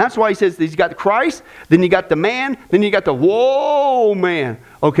 And that's why he says he's got the Christ, then you got the man, then you got the whoa man.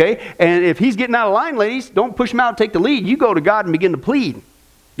 Okay? And if he's getting out of line, ladies, don't push him out, take the lead. You go to God and begin to plead.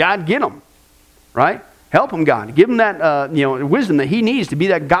 God, get him. Right? Help him, God. Give him that wisdom that he needs to be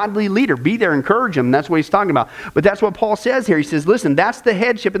that godly leader. Be there, encourage him. That's what he's talking about. But that's what Paul says here. He says, listen, that's the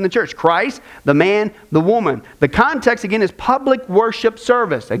headship in the church. Christ, the man, the woman. The context, again, is public worship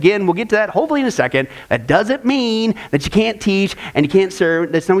service. Again, we'll get to that hopefully in a second. That doesn't mean that you can't teach and you can't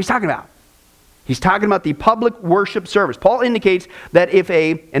serve. That's not what he's talking about. He's talking about the public worship service. Paul indicates that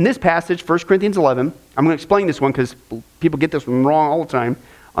in this passage, 1 Corinthians 11, I'm going to explain this one because people get this one wrong all the time,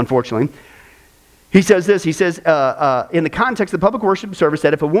 unfortunately. He says this, in the context of the public worship service,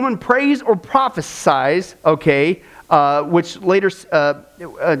 that if a woman prays or prophesies, okay, which later,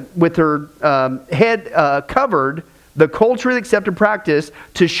 with her head covered, the culturally accepted practice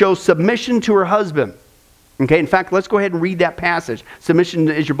to show submission to her husband. Okay, in fact, let's go ahead and read that passage. Submission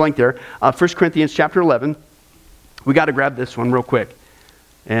is your blank there. 1 Corinthians chapter 11. We got to grab this one real quick.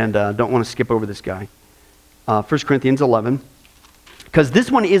 And don't want to skip over this guy. 1 Corinthians 11. Because this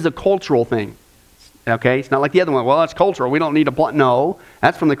one is a cultural thing. Okay, it's not like the other one. Well, that's cultural. We don't need a plot. No,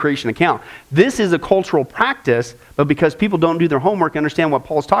 that's from the creation account. This is a cultural practice, but because people don't do their homework and understand what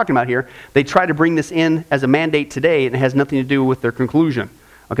Paul's talking about here, they try to bring this in as a mandate today, and it has nothing to do with their conclusion.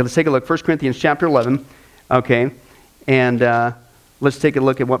 Okay, let's take a look. 1 Corinthians chapter 11. Okay, and let's take a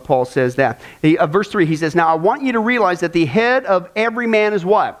look at what Paul says that. Verse 3, he says, "Now I want you to realize that the head of every man is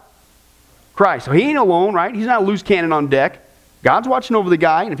what? Christ." So he ain't alone, right? He's not a loose cannon on deck. God's watching over the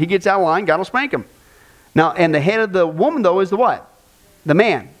guy, and if he gets out of line, God will spank him. Now, and the head of the woman, though, is the what? The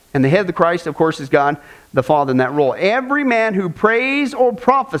man. And the head of the Christ, of course, is God, the Father, in that role. Every man who prays or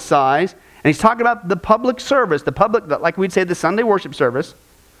prophesies, and he's talking about the public service, the public, like we'd say, the Sunday worship service.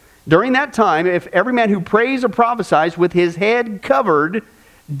 During that time, if every man who prays or prophesies with his head covered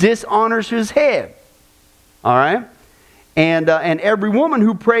dishonors his head. All right? And every woman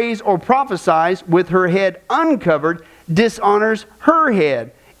who prays or prophesies with her head uncovered dishonors her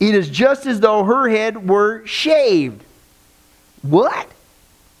head. It is just as though her head were shaved. What?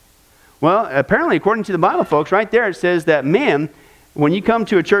 Well, apparently, according to the Bible, folks, right there it says that men, when you come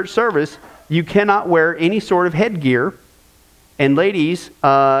to a church service, you cannot wear any sort of headgear. And ladies,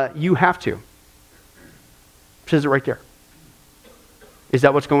 you have to. It says it right there. Is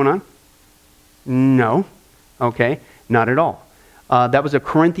that what's going on? No. Okay, not at all. That was a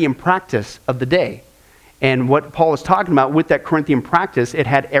Corinthian practice of the day. And what Paul is talking about with that Corinthian practice, it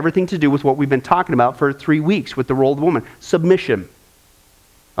had everything to do with what we've been talking about for 3 weeks with the role of the woman. Submission.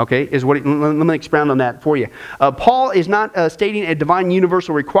 Okay, is what let me expound on that for you. Paul is not stating a divine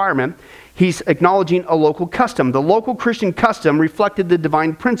universal requirement. He's acknowledging a local custom. The local Christian custom reflected the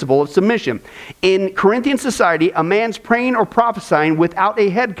divine principle of submission. In Corinthian society, a man's praying or prophesying without a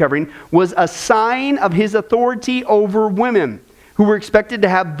head covering was a sign of his authority over women, who were expected to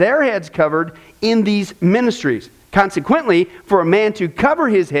have their heads covered in these ministries. Consequently, for a man to cover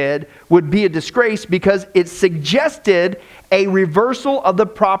his head would be a disgrace because it suggested a reversal of the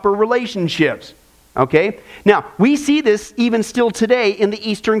proper relationships. Okay? Now, we see this even still today in the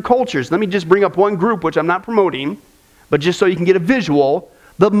Eastern cultures. Let me just bring up one group, which I'm not promoting, but just so you can get a visual,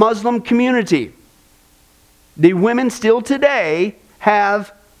 the Muslim community. The women still today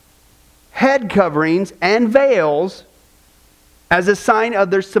have head coverings and veils as a sign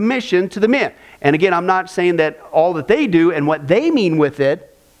of their submission to the men. And again, I'm not saying that all that they do and what they mean with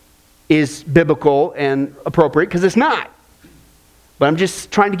it is biblical and appropriate, because it's not. But I'm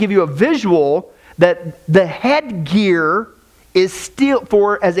just trying to give you a visual that the headgear is still,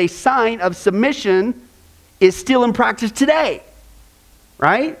 as a sign of submission, is still in practice today.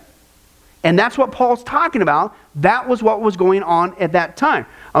 Right? And that's what Paul's talking about. That was what was going on at that time.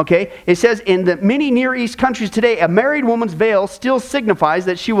 Okay? It says, in the many Near East countries today, a married woman's veil still signifies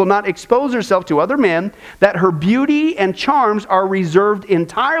that she will not expose herself to other men, that her beauty and charms are reserved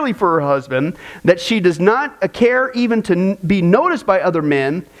entirely for her husband, that she does not care even to be noticed by other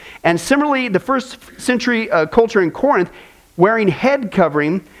men. And similarly, the first century culture in Corinth, wearing head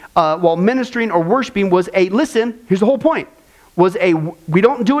covering while ministering or worshiping was listen, here's the whole point, we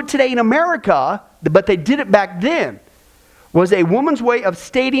don't do it today in America, but they did it back then, was a woman's way of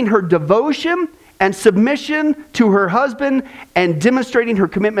stating her devotion and submission to her husband and demonstrating her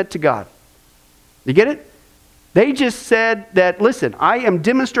commitment to God. You get it? They just said that, listen, I am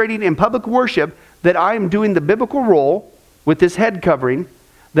demonstrating in public worship that I am doing the biblical role with this head covering,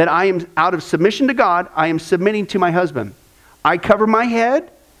 that I am out of submission to God, I am submitting to my husband. I cover my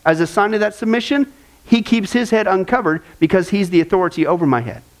head as a sign of that submission. He keeps his head uncovered because he's the authority over my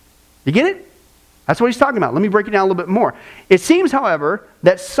head. You get it? That's what he's talking about. Let me break it down a little bit more. It seems, however,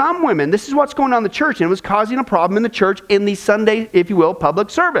 that some women, this is what's going on in the church, and it was causing a problem in the church in the Sunday, if you will, public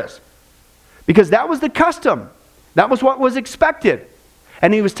service. Because that was the custom. That was what was expected.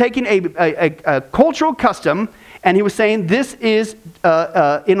 And he was taking a cultural custom, and he was saying this is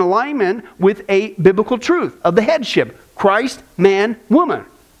in alignment with a biblical truth of the headship. Christ, man, woman.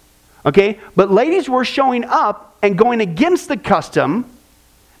 Okay? But ladies were showing up and going against the custom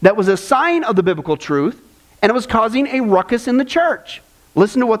that was a sign of the biblical truth, and it was causing a ruckus in the church.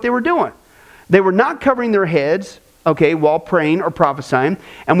 Listen to what they were doing. They were not covering their heads, okay, while praying or prophesying.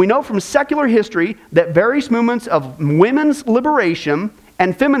 And we know from secular history that various movements of women's liberation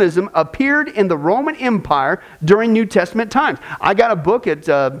and feminism appeared in the Roman Empire during New Testament times. I got a book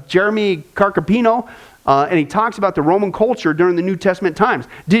at Jeremy Carcapino, and he talks about the Roman culture during the New Testament times.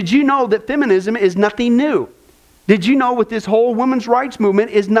 Did you know that feminism is nothing new? Did you know with this whole women's rights movement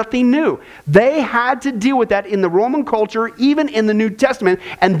is nothing new? They had to deal with that in the Roman culture, even in the New Testament,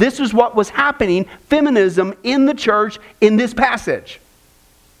 and this is what was happening, feminism in the church in this passage.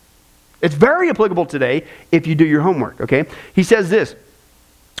 It's very applicable today if you do your homework, okay? He says this,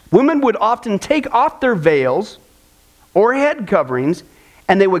 women would often take off their veils or head coverings,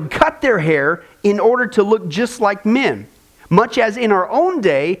 and they would cut their hair in order to look just like men. Much as in our own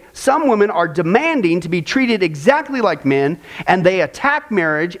day, some women are demanding to be treated exactly like men, and they attack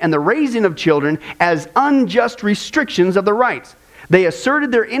marriage and the raising of children as unjust restrictions of their rights. They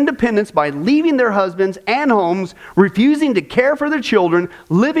asserted their independence by leaving their husbands and homes, refusing to care for their children,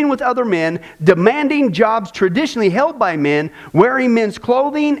 living with other men, demanding jobs traditionally held by men, wearing men's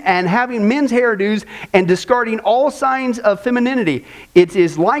clothing and having men's hairdos, and discarding all signs of femininity. It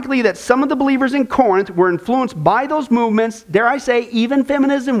is likely that some of the believers in Corinth were influenced by those movements, dare I say, even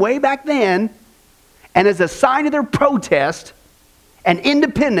feminism way back then, and as a sign of their protest and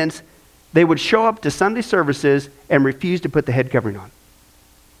independence, they would show up to Sunday services and refuse to put the head covering on.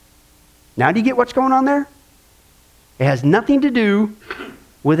 Now do you get what's going on there? It has nothing to do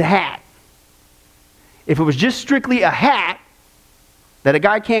with a hat. If it was just strictly a hat, that a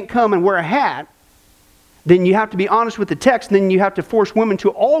guy can't come and wear a hat, then you have to be honest with the text, and then you have to force women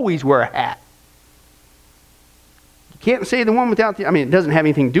to always wear a hat. You can't say the one without the, it doesn't have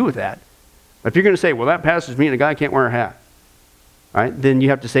anything to do with that. But if you're going to say, well, that passes me and a guy can't wear a hat, all right, then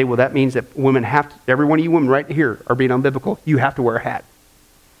you have to say, well, that means that women have to, every one of you women right here are being unbiblical. You have to wear a hat.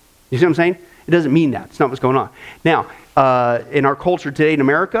 You see what I'm saying? It doesn't mean that. It's not what's going on. Now, in our culture today in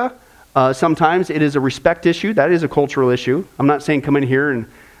America, sometimes it is a respect issue. That is a cultural issue. I'm not saying come in here and,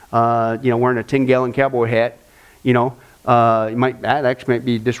 wearing a 10-gallon cowboy hat, That actually might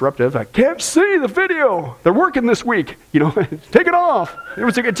be disruptive. I can't see the video. They're working this week. Take it off.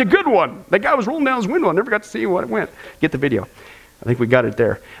 It's a good one. That guy was rolling down his window. I never got to see what it went. Get the video. I think we got it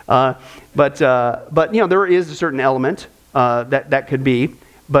there. But there is a certain element that could be.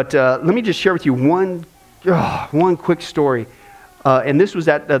 But let me just share with you one quick story. And this was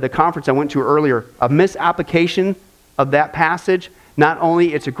at the conference I went to earlier. A misapplication of that passage. Not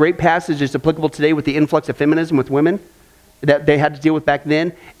only it's a great passage, it's applicable today with the influx of feminism with women that they had to deal with back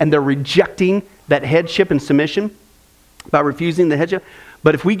then, and they're rejecting that headship and submission by refusing the headship.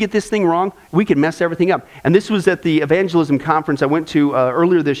 But if we get this thing wrong, we can mess everything up. And this was at the evangelism conference I went to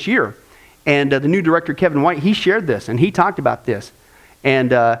earlier this year. And the new director, Kevin White, he shared this, and he talked about this.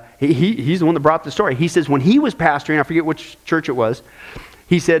 And he's the one that brought the story. He says when he was pastoring, I forget which church it was,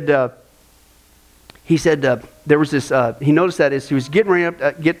 he said there was this, he noticed that as he was getting ready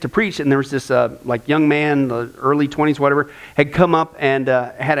to get to preach, and there was this young man, early 20s, whatever, had come up and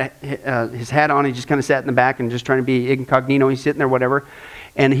had his hat on. He just kind of sat in the back and just trying to be incognito. He's sitting there, whatever.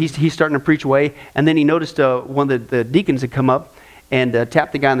 And he's starting to preach away. And then he noticed one of the deacons had come up and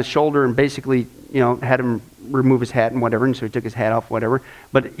tapped the guy on the shoulder and basically, had him remove his hat and whatever. And so he took his hat off, whatever.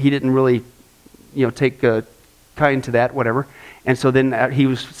 But he didn't really, take kind to that, whatever. And so then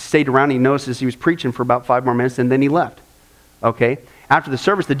he stayed around. He noticed he was preaching for about 5 more minutes, and then he left. Okay. After the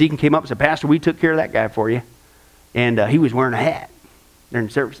service, the deacon came up and said, "Pastor, we took care of that guy for you." And he was wearing a hat during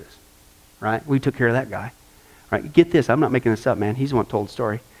services. Right? We took care of that guy. Right? Get this. I'm not making this up, man. He's the one that told the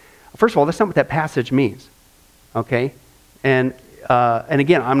story. First of all, that's not what that passage means. Okay? And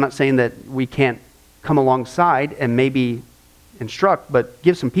again, I'm not saying that we can't come alongside and maybe instruct, but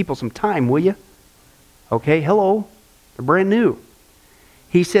give some people some time, will you? Okay? Hello. They're brand new.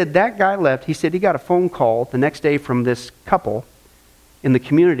 He said that guy left. He said he got a phone call the next day from this couple in the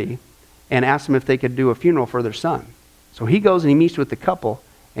community and asked them if they could do a funeral for their son. So he goes and he meets with the couple,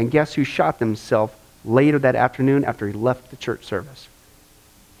 and guess who shot themselves later that afternoon after he left the church service?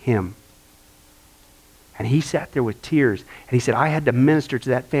 Him. And he sat there with tears, and he said, I had to minister to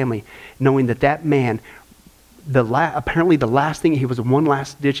that family knowing that man, apparently the last thing, he was one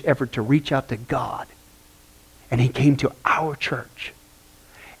last ditch effort to reach out to God. And he came to our church.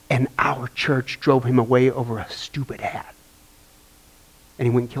 And our church drove him away over a stupid hat. And he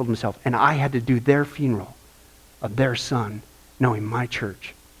went and killed himself. And I had to do their funeral of their son, knowing my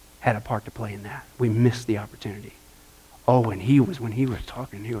church had a part to play in that. We missed the opportunity. Oh, when he was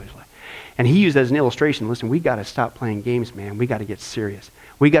talking, he was like, and he used as an illustration, listen, we got to stop playing games, man. We got to get serious.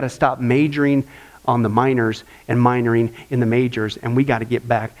 We got to stop majoring on the minors and minoring in the majors, and we got to get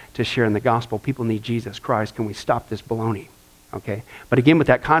back to sharing the gospel. People need Jesus Christ. Can we stop this baloney? Okay? But again, with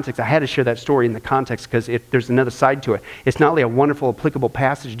that context, I had to share that story in the context because there's another side to it. It's not only a wonderful, applicable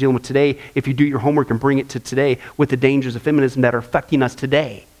passage dealing with today, if you do your homework and bring it to today with the dangers of feminism that are affecting us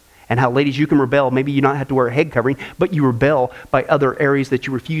today. And how, ladies, you can rebel. Maybe you don't have to wear a head covering, but you rebel by other areas that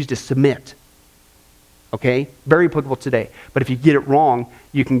you refuse to submit. Okay? Very applicable today. But if you get it wrong,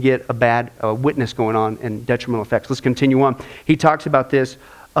 you can get a bad witness going on and detrimental effects. Let's continue on. He talks about this.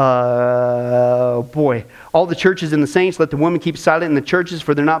 All the churches and the saints, let the women keep silent in the churches,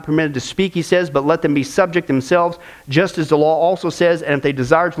 for they're not permitted to speak, he says, but let them be subject themselves, just as the law also says, and if they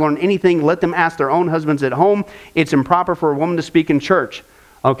desire to learn anything, let them ask their own husbands at home. It's improper for a woman to speak in church.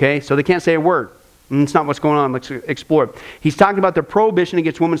 Okay? So they can't say a word. It's not what's going on. Let's explore it. He's talking about the prohibition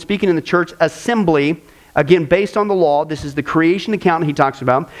against women speaking in the church assembly. Again, based on the law, this is the creation account he talks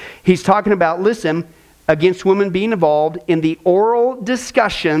about. He's talking about, listen, against women being involved in the oral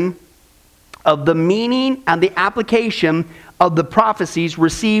discussion of the meaning and the application of the prophecies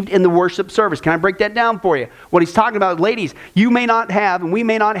received in the worship service. Can I break that down for you? What he's talking about, ladies, you may not have, and we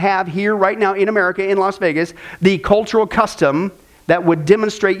may not have here right now in America, in Las Vegas, the cultural custom that would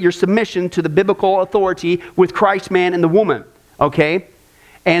demonstrate your submission to the biblical authority with Christ, man, and the woman. Okay?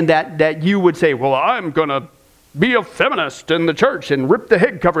 And that you would say, well, I'm going to be a feminist in the church and rip the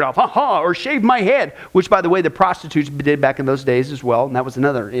head cover off, or shave my head, which, by the way, the prostitutes did back in those days as well, and that was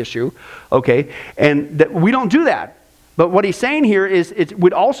another issue, okay? And that we don't do that. But what he's saying here is it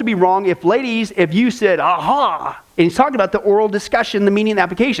would also be wrong if ladies, if you said, and he's talking about the oral discussion, the meaning and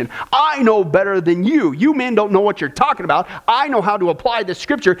application. I know better than you. You men don't know what you're talking about. I know how to apply the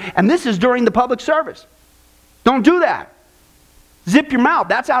scripture, and this is during the public service. Don't do that. Zip your mouth.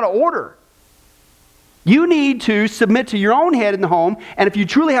 That's out of order. You need to submit to your own head in the home, and if you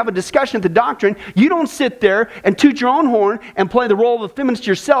truly have a discussion of the doctrine, you don't sit there and toot your own horn and play the role of a feminist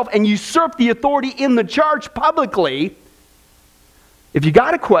yourself and usurp the authority in the church publicly. If you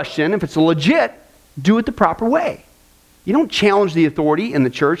got a question, if it's legit, do it the proper way. You don't challenge the authority in the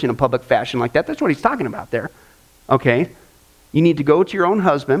church in a public fashion like that. That's what he's talking about there. okay, you need to go to your own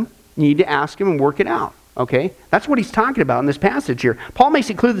husband. You need to ask him and work it out. Okay? That's what he's talking about in this passage here. Paul makes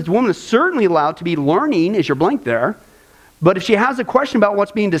it clear that the woman is certainly allowed to be learning, as you're blank there, but if she has a question about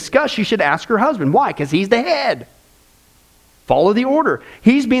what's being discussed, she should ask her husband. Why? Because he's the head. Follow the order.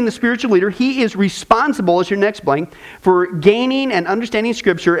 He's being the spiritual leader. He is responsible, as your next blank, for gaining and understanding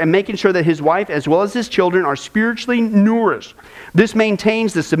Scripture and making sure that his wife as well as his children are spiritually nourished. This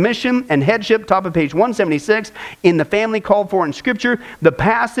maintains the submission and headship, top of page 176, in the family called for in Scripture. The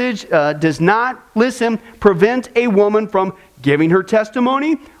passage does not, listen, prevent a woman from giving her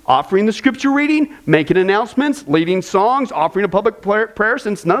testimony, offering the Scripture reading, making announcements, leading songs, offering a public prayer,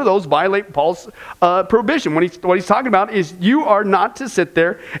 since none of those violate Paul's prohibition. What he's talking about is you are not to sit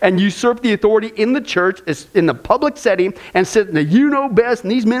there and usurp the authority in the church, in the public setting, and sit in the you know best,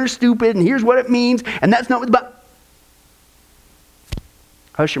 and these men are stupid, and here's what it means, and that's not what it's about.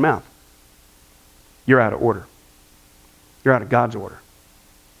 Hush your mouth. You're out of order. You're out of God's order.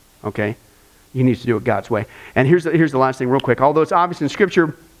 Okay? You need to do it God's way. And here's the last thing real quick. Although it's obvious in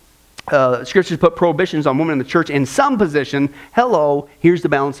Scripture, Scriptures put prohibitions on women in the church in some position. Hello, here's the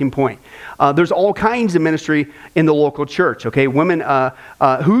balancing point. There's all kinds of ministry in the local church. Okay, women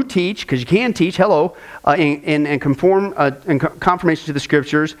who teach, because you can teach. Hello, and conform confirmation to the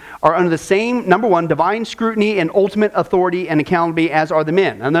Scriptures are under the same, number one, divine scrutiny and ultimate authority and accountability as are the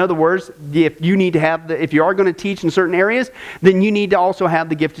men. In other words, if you are going to teach in certain areas, then you need to also have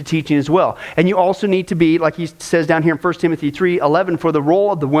the gift of teaching as well. And you also need to be, like he says down here in 1 Timothy 3:11, for the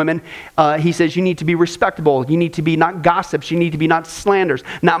role of the women. He says you need to be respectable. You need to be not gossips. You need to be not slanders,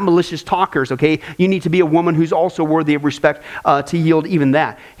 not malicious talkers, okay? You need to be a woman who's also worthy of respect to yield even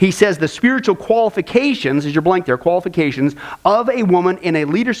that. He says the spiritual qualifications, as you're blank there, qualifications of a woman in a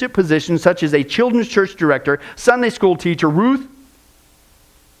leadership position such as a children's church director, Sunday school teacher, Ruth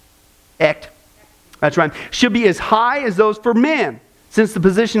Echt, that's right, should be as high as those for men, since the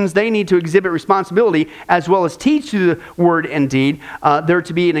positions they need to exhibit responsibility as well as teach to the word and deed. They're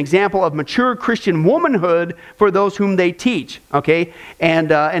to be an example of mature Christian womanhood for those whom they teach. Okay,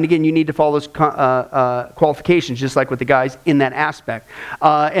 and again, you need to follow those qualifications, just like with the guys in that aspect.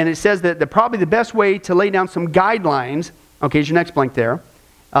 And it says that probably the best way to lay down some guidelines. Okay, is your next blank there.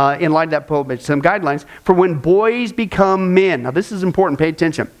 In light of that prohibition, some guidelines for when boys become men. Now, this is important. Pay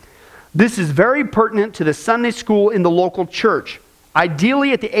attention. This is very pertinent to the Sunday school in the local church.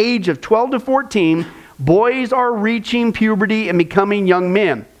 Ideally, at the age of 12 to 14, boys are reaching puberty and becoming young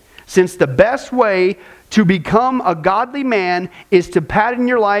men. Since the best way to become a godly man is to pattern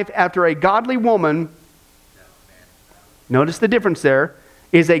your life after a godly woman, notice the difference there,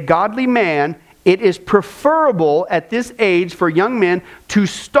 is a godly man, it is preferable at this age for young men to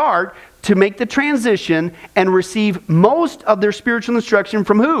start to make the transition and receive most of their spiritual instruction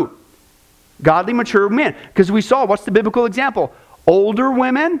from who? Godly, mature men. Because we saw, what's the biblical example? Older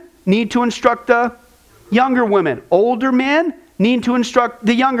women need to instruct the younger women. Older men need to instruct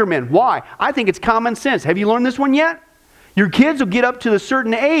the younger men. Why? I think it's common sense. Have you learned this one yet? Your kids will get up to a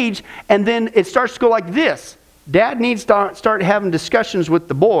certain age, and then it starts to go like this. Dad needs to start having discussions with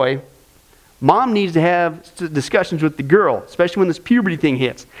the boy. Mom needs to have discussions with the girl, especially when this puberty thing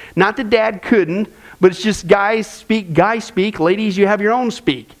hits. Not that dad couldn't, but it's just guys speak. Ladies, you have your own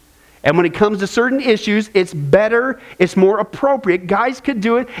speak. And when it comes to certain issues, it's better, it's more appropriate. Guys could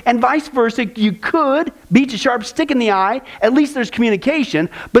do it, and vice versa. You could beat a sharp stick in the eye. At least there's communication.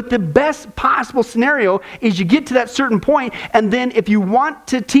 But the best possible scenario is you get to that certain point, and then if you want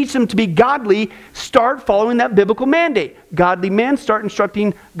to teach them to be godly, start following that biblical mandate. Godly men, start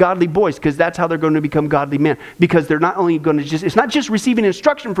instructing godly boys, because that's how they're going to become godly men. Because they're not only going to it's not just receiving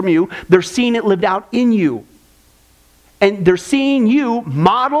instruction from you, they're seeing it lived out in you. And they're seeing you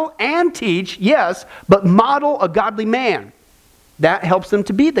model and teach, yes, but model a godly man. That helps them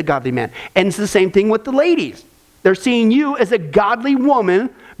to be the godly man. And it's the same thing with the ladies. They're seeing you as a godly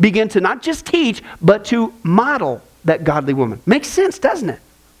woman begin to not just teach, but to model that godly woman. Makes sense, doesn't it?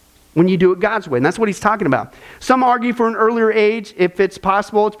 When you do it God's way. And that's what he's talking about. Some argue for an earlier age. If it's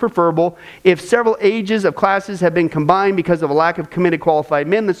possible, it's preferable. If several ages of classes have been combined because of a lack of committed qualified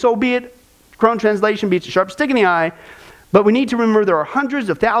men, then so be it. Crown translation beats a sharp stick in the eye. But we need to remember there are hundreds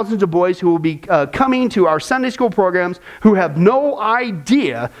of thousands of boys who will be coming to our Sunday school programs who have no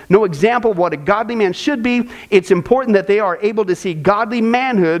idea, no example of what a godly man should be. It's important that they are able to see godly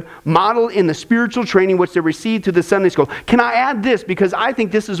manhood modeled in the spiritual training which they receive through the Sunday school. Can I add this? Because I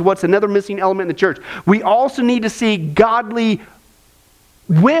think this is what's another missing element in the church. We also need to see godly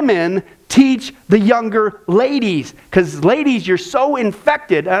women Teach the younger ladies. Because ladies, you're so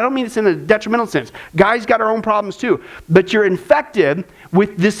infected. I don't mean this in a detrimental sense. Guys got our own problems too. But you're infected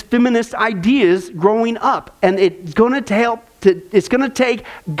with this feminist ideas growing up. And it's going to take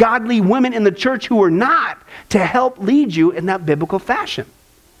godly women in the church who are not to help lead you in that biblical fashion.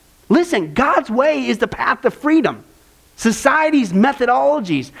 Listen, God's way is the path to freedom. Society's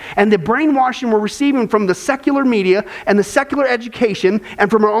methodologies and the brainwashing we're receiving from the secular media and the secular education and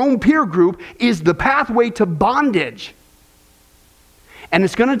from our own peer group is the pathway to bondage. And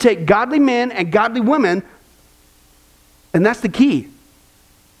it's going to take godly men and godly women, and that's the key,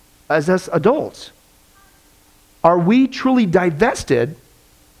 as us adults. Are we truly divested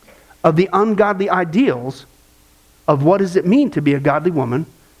of the ungodly ideals of what does it mean to be a godly woman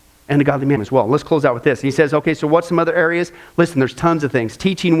and a godly man as well? Let's close out with this. He says, okay, so what's some other areas? Listen, there's tons of things.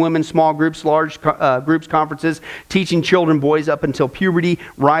 Teaching women, small groups, large groups, conferences, teaching children, boys up until puberty,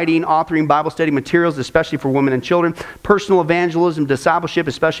 writing, authoring Bible study materials, especially for women and children, personal evangelism, discipleship,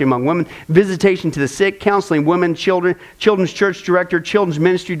 especially among women, visitation to the sick, counseling women, children, children's church director, children's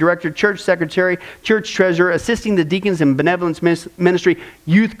ministry director, church secretary, church treasurer, assisting the deacons in benevolence ministry,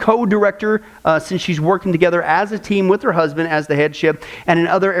 youth co-director, since she's working together as a team with her husband as the headship, and in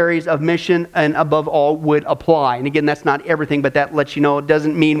other areas of mission and above all would apply. And again, that's not everything, but that lets you know it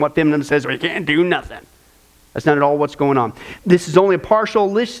doesn't mean what feminism says, we can't do nothing. That's not at all what's going on. This is only a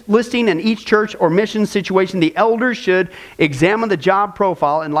partial listing. In each church or mission situation, the elders should examine the job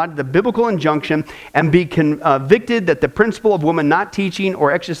profile in light of the biblical injunction and be convicted that the principle of woman not teaching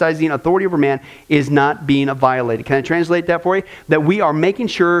or exercising authority over man is not being violated. Can I translate that for you? That we are making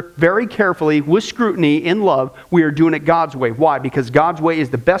sure very carefully, with scrutiny, in love, we are doing it God's way. Why? Because God's way is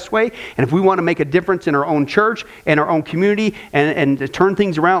the best way. And if we want to make a difference in our own church and our own community and to turn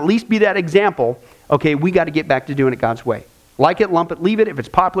things around, at least be that example. Okay, we got to get back to doing it God's way. Like it, lump it, leave it. If it's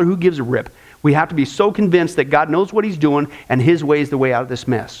popular, who gives a rip? We have to be so convinced that God knows what he's doing and his way is the way out of this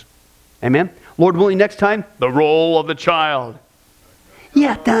mess. Amen? Lord willing, next time, the role of the child.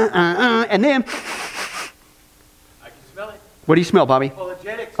 Yeah, and then... I can smell it. What do you smell, Bobby?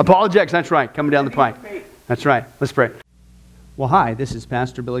 Apologetics. Apologetics, that's right. Coming down the pipe. That's right. Let's pray. Well, hi, this is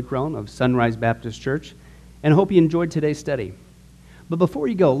Pastor Billy Crone of Sunrise Baptist Church, and I hope you enjoyed today's study. But before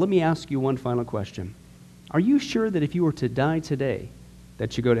you go, let me ask you one final question. Are you sure that if you were to die today,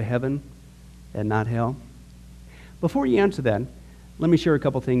 that you go to heaven and not hell? Before you answer that, let me share a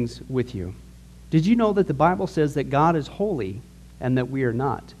couple things with you. Did you know that the Bible says that God is holy and that we are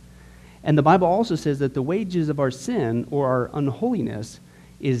not? And the Bible also says that the wages of our sin or our unholiness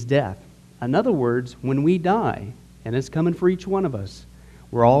is death. In other words, when we die, and it's coming for each one of us,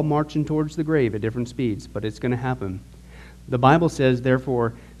 we're all marching towards the grave at different speeds, but it's going to happen. The Bible says,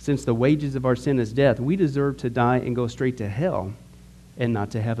 therefore, since the wages of our sin is death, we deserve to die and go straight to hell and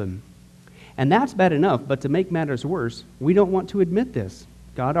not to heaven. And that's bad enough, but to make matters worse, we don't want to admit this.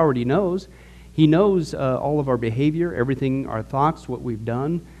 God already knows. He knows all of our behavior, everything, our thoughts, what we've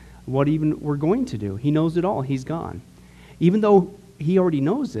done, what even we're going to do. He knows it all. He's gone. Even though he already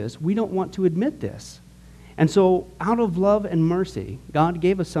knows this, we don't want to admit this. And so, out of love and mercy, God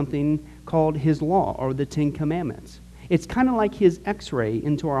gave us something called his law, or the 10 Commandments. It's kind of like his x-ray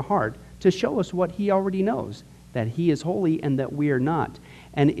into our heart to show us what he already knows, that he is holy and that we are not.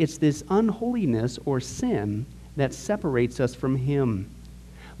 And it's this unholiness or sin that separates us from him.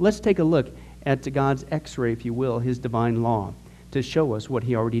 Let's take a look at God's x-ray, if you will, his divine law, to show us what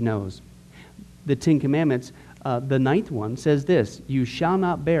he already knows. The 10 Commandments, the 9th one says this, you shall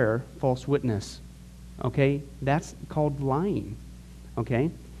not bear false witness. Okay? That's called lying. Okay?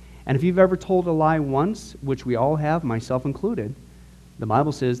 And if you've ever told a lie once, which we all have, myself included, the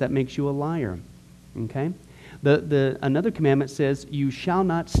Bible says that makes you a liar. Okay? Another commandment says, you shall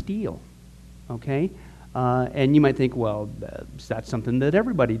not steal. Okay? And you might think, well, that's something that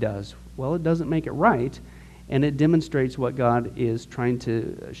everybody does. Well, it doesn't make it right, and it demonstrates what God is trying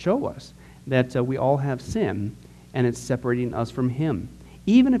to show us, that we all have sin, and it's separating us from him.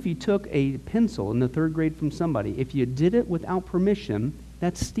 Even if you took a pencil in the 3rd grade from somebody, if you did it without permission,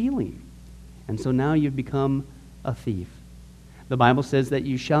 that's stealing. And so now you've become a thief. The Bible says that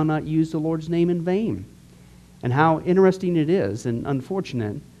you shall not use the Lord's name in vain. And how interesting it is and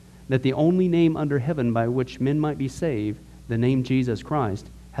unfortunate that the only name under heaven by which men might be saved, the name Jesus Christ,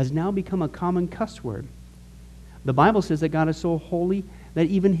 has now become a common cuss word. The Bible says that God is so holy that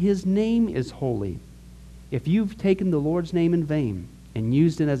even his name is holy. If you've taken the Lord's name in vain and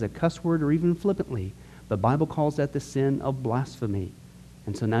used it as a cuss word or even flippantly, the Bible calls that the sin of blasphemy.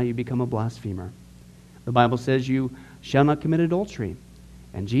 And so now you become a blasphemer. The Bible says you shall not commit adultery.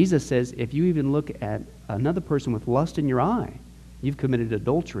 And Jesus says if you even look at another person with lust in your eye, you've committed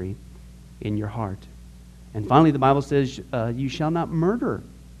adultery. in your heart. And finally, the Bible says, you shall not murder.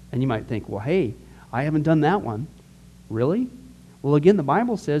 And you might think, well, hey, I haven't done that one. Really? Well, again, the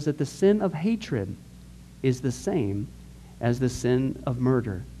Bible says that the sin of hatred is the same as the sin of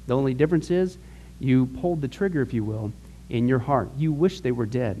murder. The only difference is you pulled the trigger, if you will, in your heart. You wish they were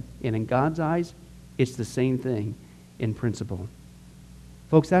dead. And in God's eyes, it's the same thing in principle.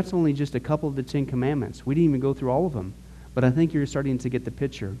 Folks, that's only just a couple of the 10 Commandments. We didn't even go through all of them. But I think you're starting to get the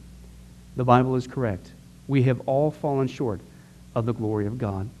picture. The Bible is correct. We have all fallen short of the glory of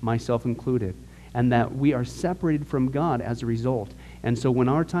God, myself included, and that we are separated from God as a result. And so when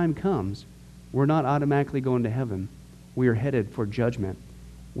our time comes, we're not automatically going to heaven. We are headed for judgment.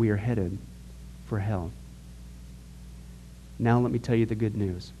 We are headed for hell. Now let me tell you the good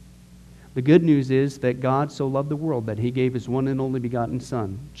news. The good news is that God so loved the world that he gave his one and only begotten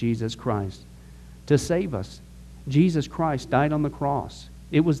Son, Jesus Christ, to save us. Jesus Christ died on the cross.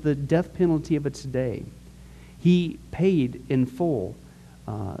 It was the death penalty of its day. He paid in full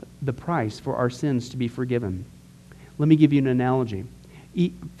the price for our sins to be forgiven. Let me give you an analogy.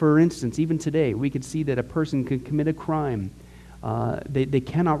 For instance, even today, we could see that a person could commit a crime. They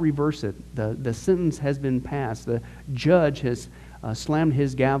cannot reverse it. The sentence has been passed. The judge has slammed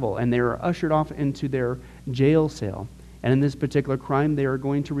his gavel, and they are ushered off into their jail cell. And in this particular crime, they are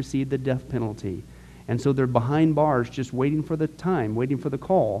going to receive the death penalty. And so they're behind bars just waiting for the time, waiting for the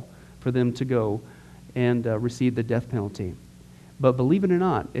call for them to go and receive the death penalty. But believe it or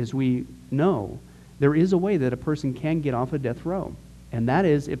not, as we know, there is a way that a person can get off a death row. And that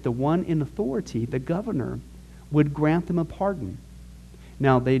is if the one in authority, the governor, would grant them a pardon.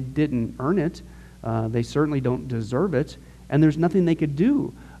 Now, they didn't earn it. They certainly don't deserve it. And there's nothing they could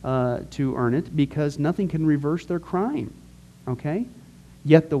do to earn it because nothing can reverse their crime. Okay?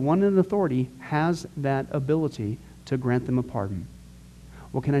 Yet the one in authority has that ability to grant them a pardon.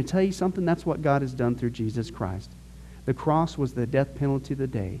 Well, can I tell you something? That's what God has done through Jesus Christ. The cross was the death penalty of the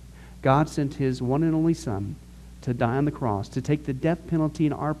day. God sent his one and only Son to die on the cross, to take the death penalty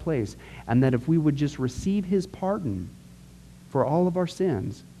in our place, and that if we would just receive his pardon for all of our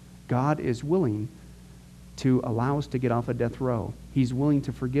sins, God is willing to allow us to get off a death row. He's willing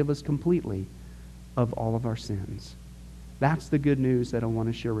to forgive us completely of all of our sins. That's the good news that I want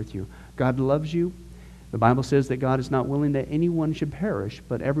to share with you. God loves you. The Bible says that God is not willing that anyone should perish,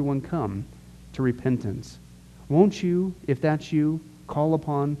 but everyone come to repentance. Won't you, if that's you, call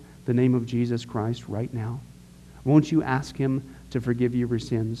upon the name of Jesus Christ right now? Won't you ask him to forgive you your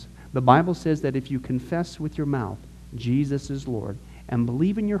sins? The Bible says that if you confess with your mouth Jesus is Lord and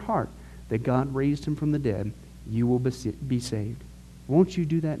believe in your heart that God raised him from the dead, you will be saved. Won't you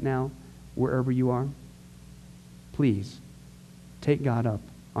do that now, wherever you are? Please, take God up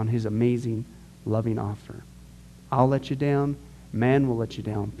on his amazing, loving offer. I'll let you down. Man will let you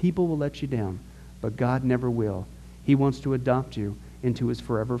down. People will let you down. But God never will. He wants to adopt you into his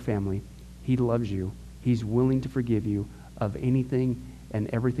forever family. He loves you. He's willing to forgive you of anything and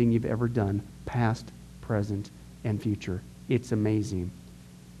everything you've ever done, past, present, and future. It's amazing.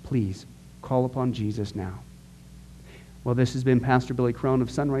 Please, call upon Jesus now. Well, this has been Pastor Billy Crone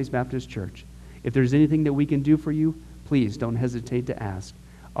of Sunrise Baptist Church. If there's anything that we can do for you, please don't hesitate to ask.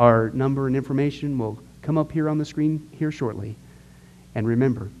 Our number and information will come up here on the screen here shortly. And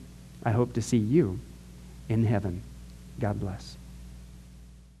remember, I hope to see you in heaven. God bless.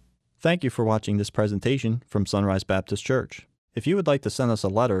 Thank you for watching this presentation from Sunrise Baptist Church. If you would like to send us a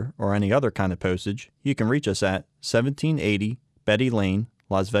letter or any other kind of postage, you can reach us at 1780 Betty Lane,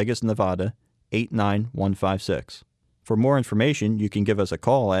 Las Vegas, Nevada, 89156. For more information, you can give us a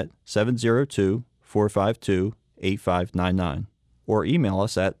call at 702-452-8599 or email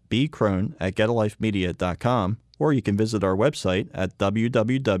us at bcrone@getalifemedia.com, or you can visit our website at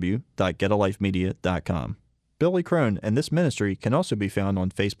www.getalifemedia.com. Billy Crone and this ministry can also be found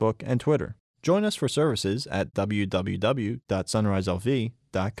on Facebook and Twitter. Join us for services at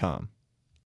www.sunriselv.com.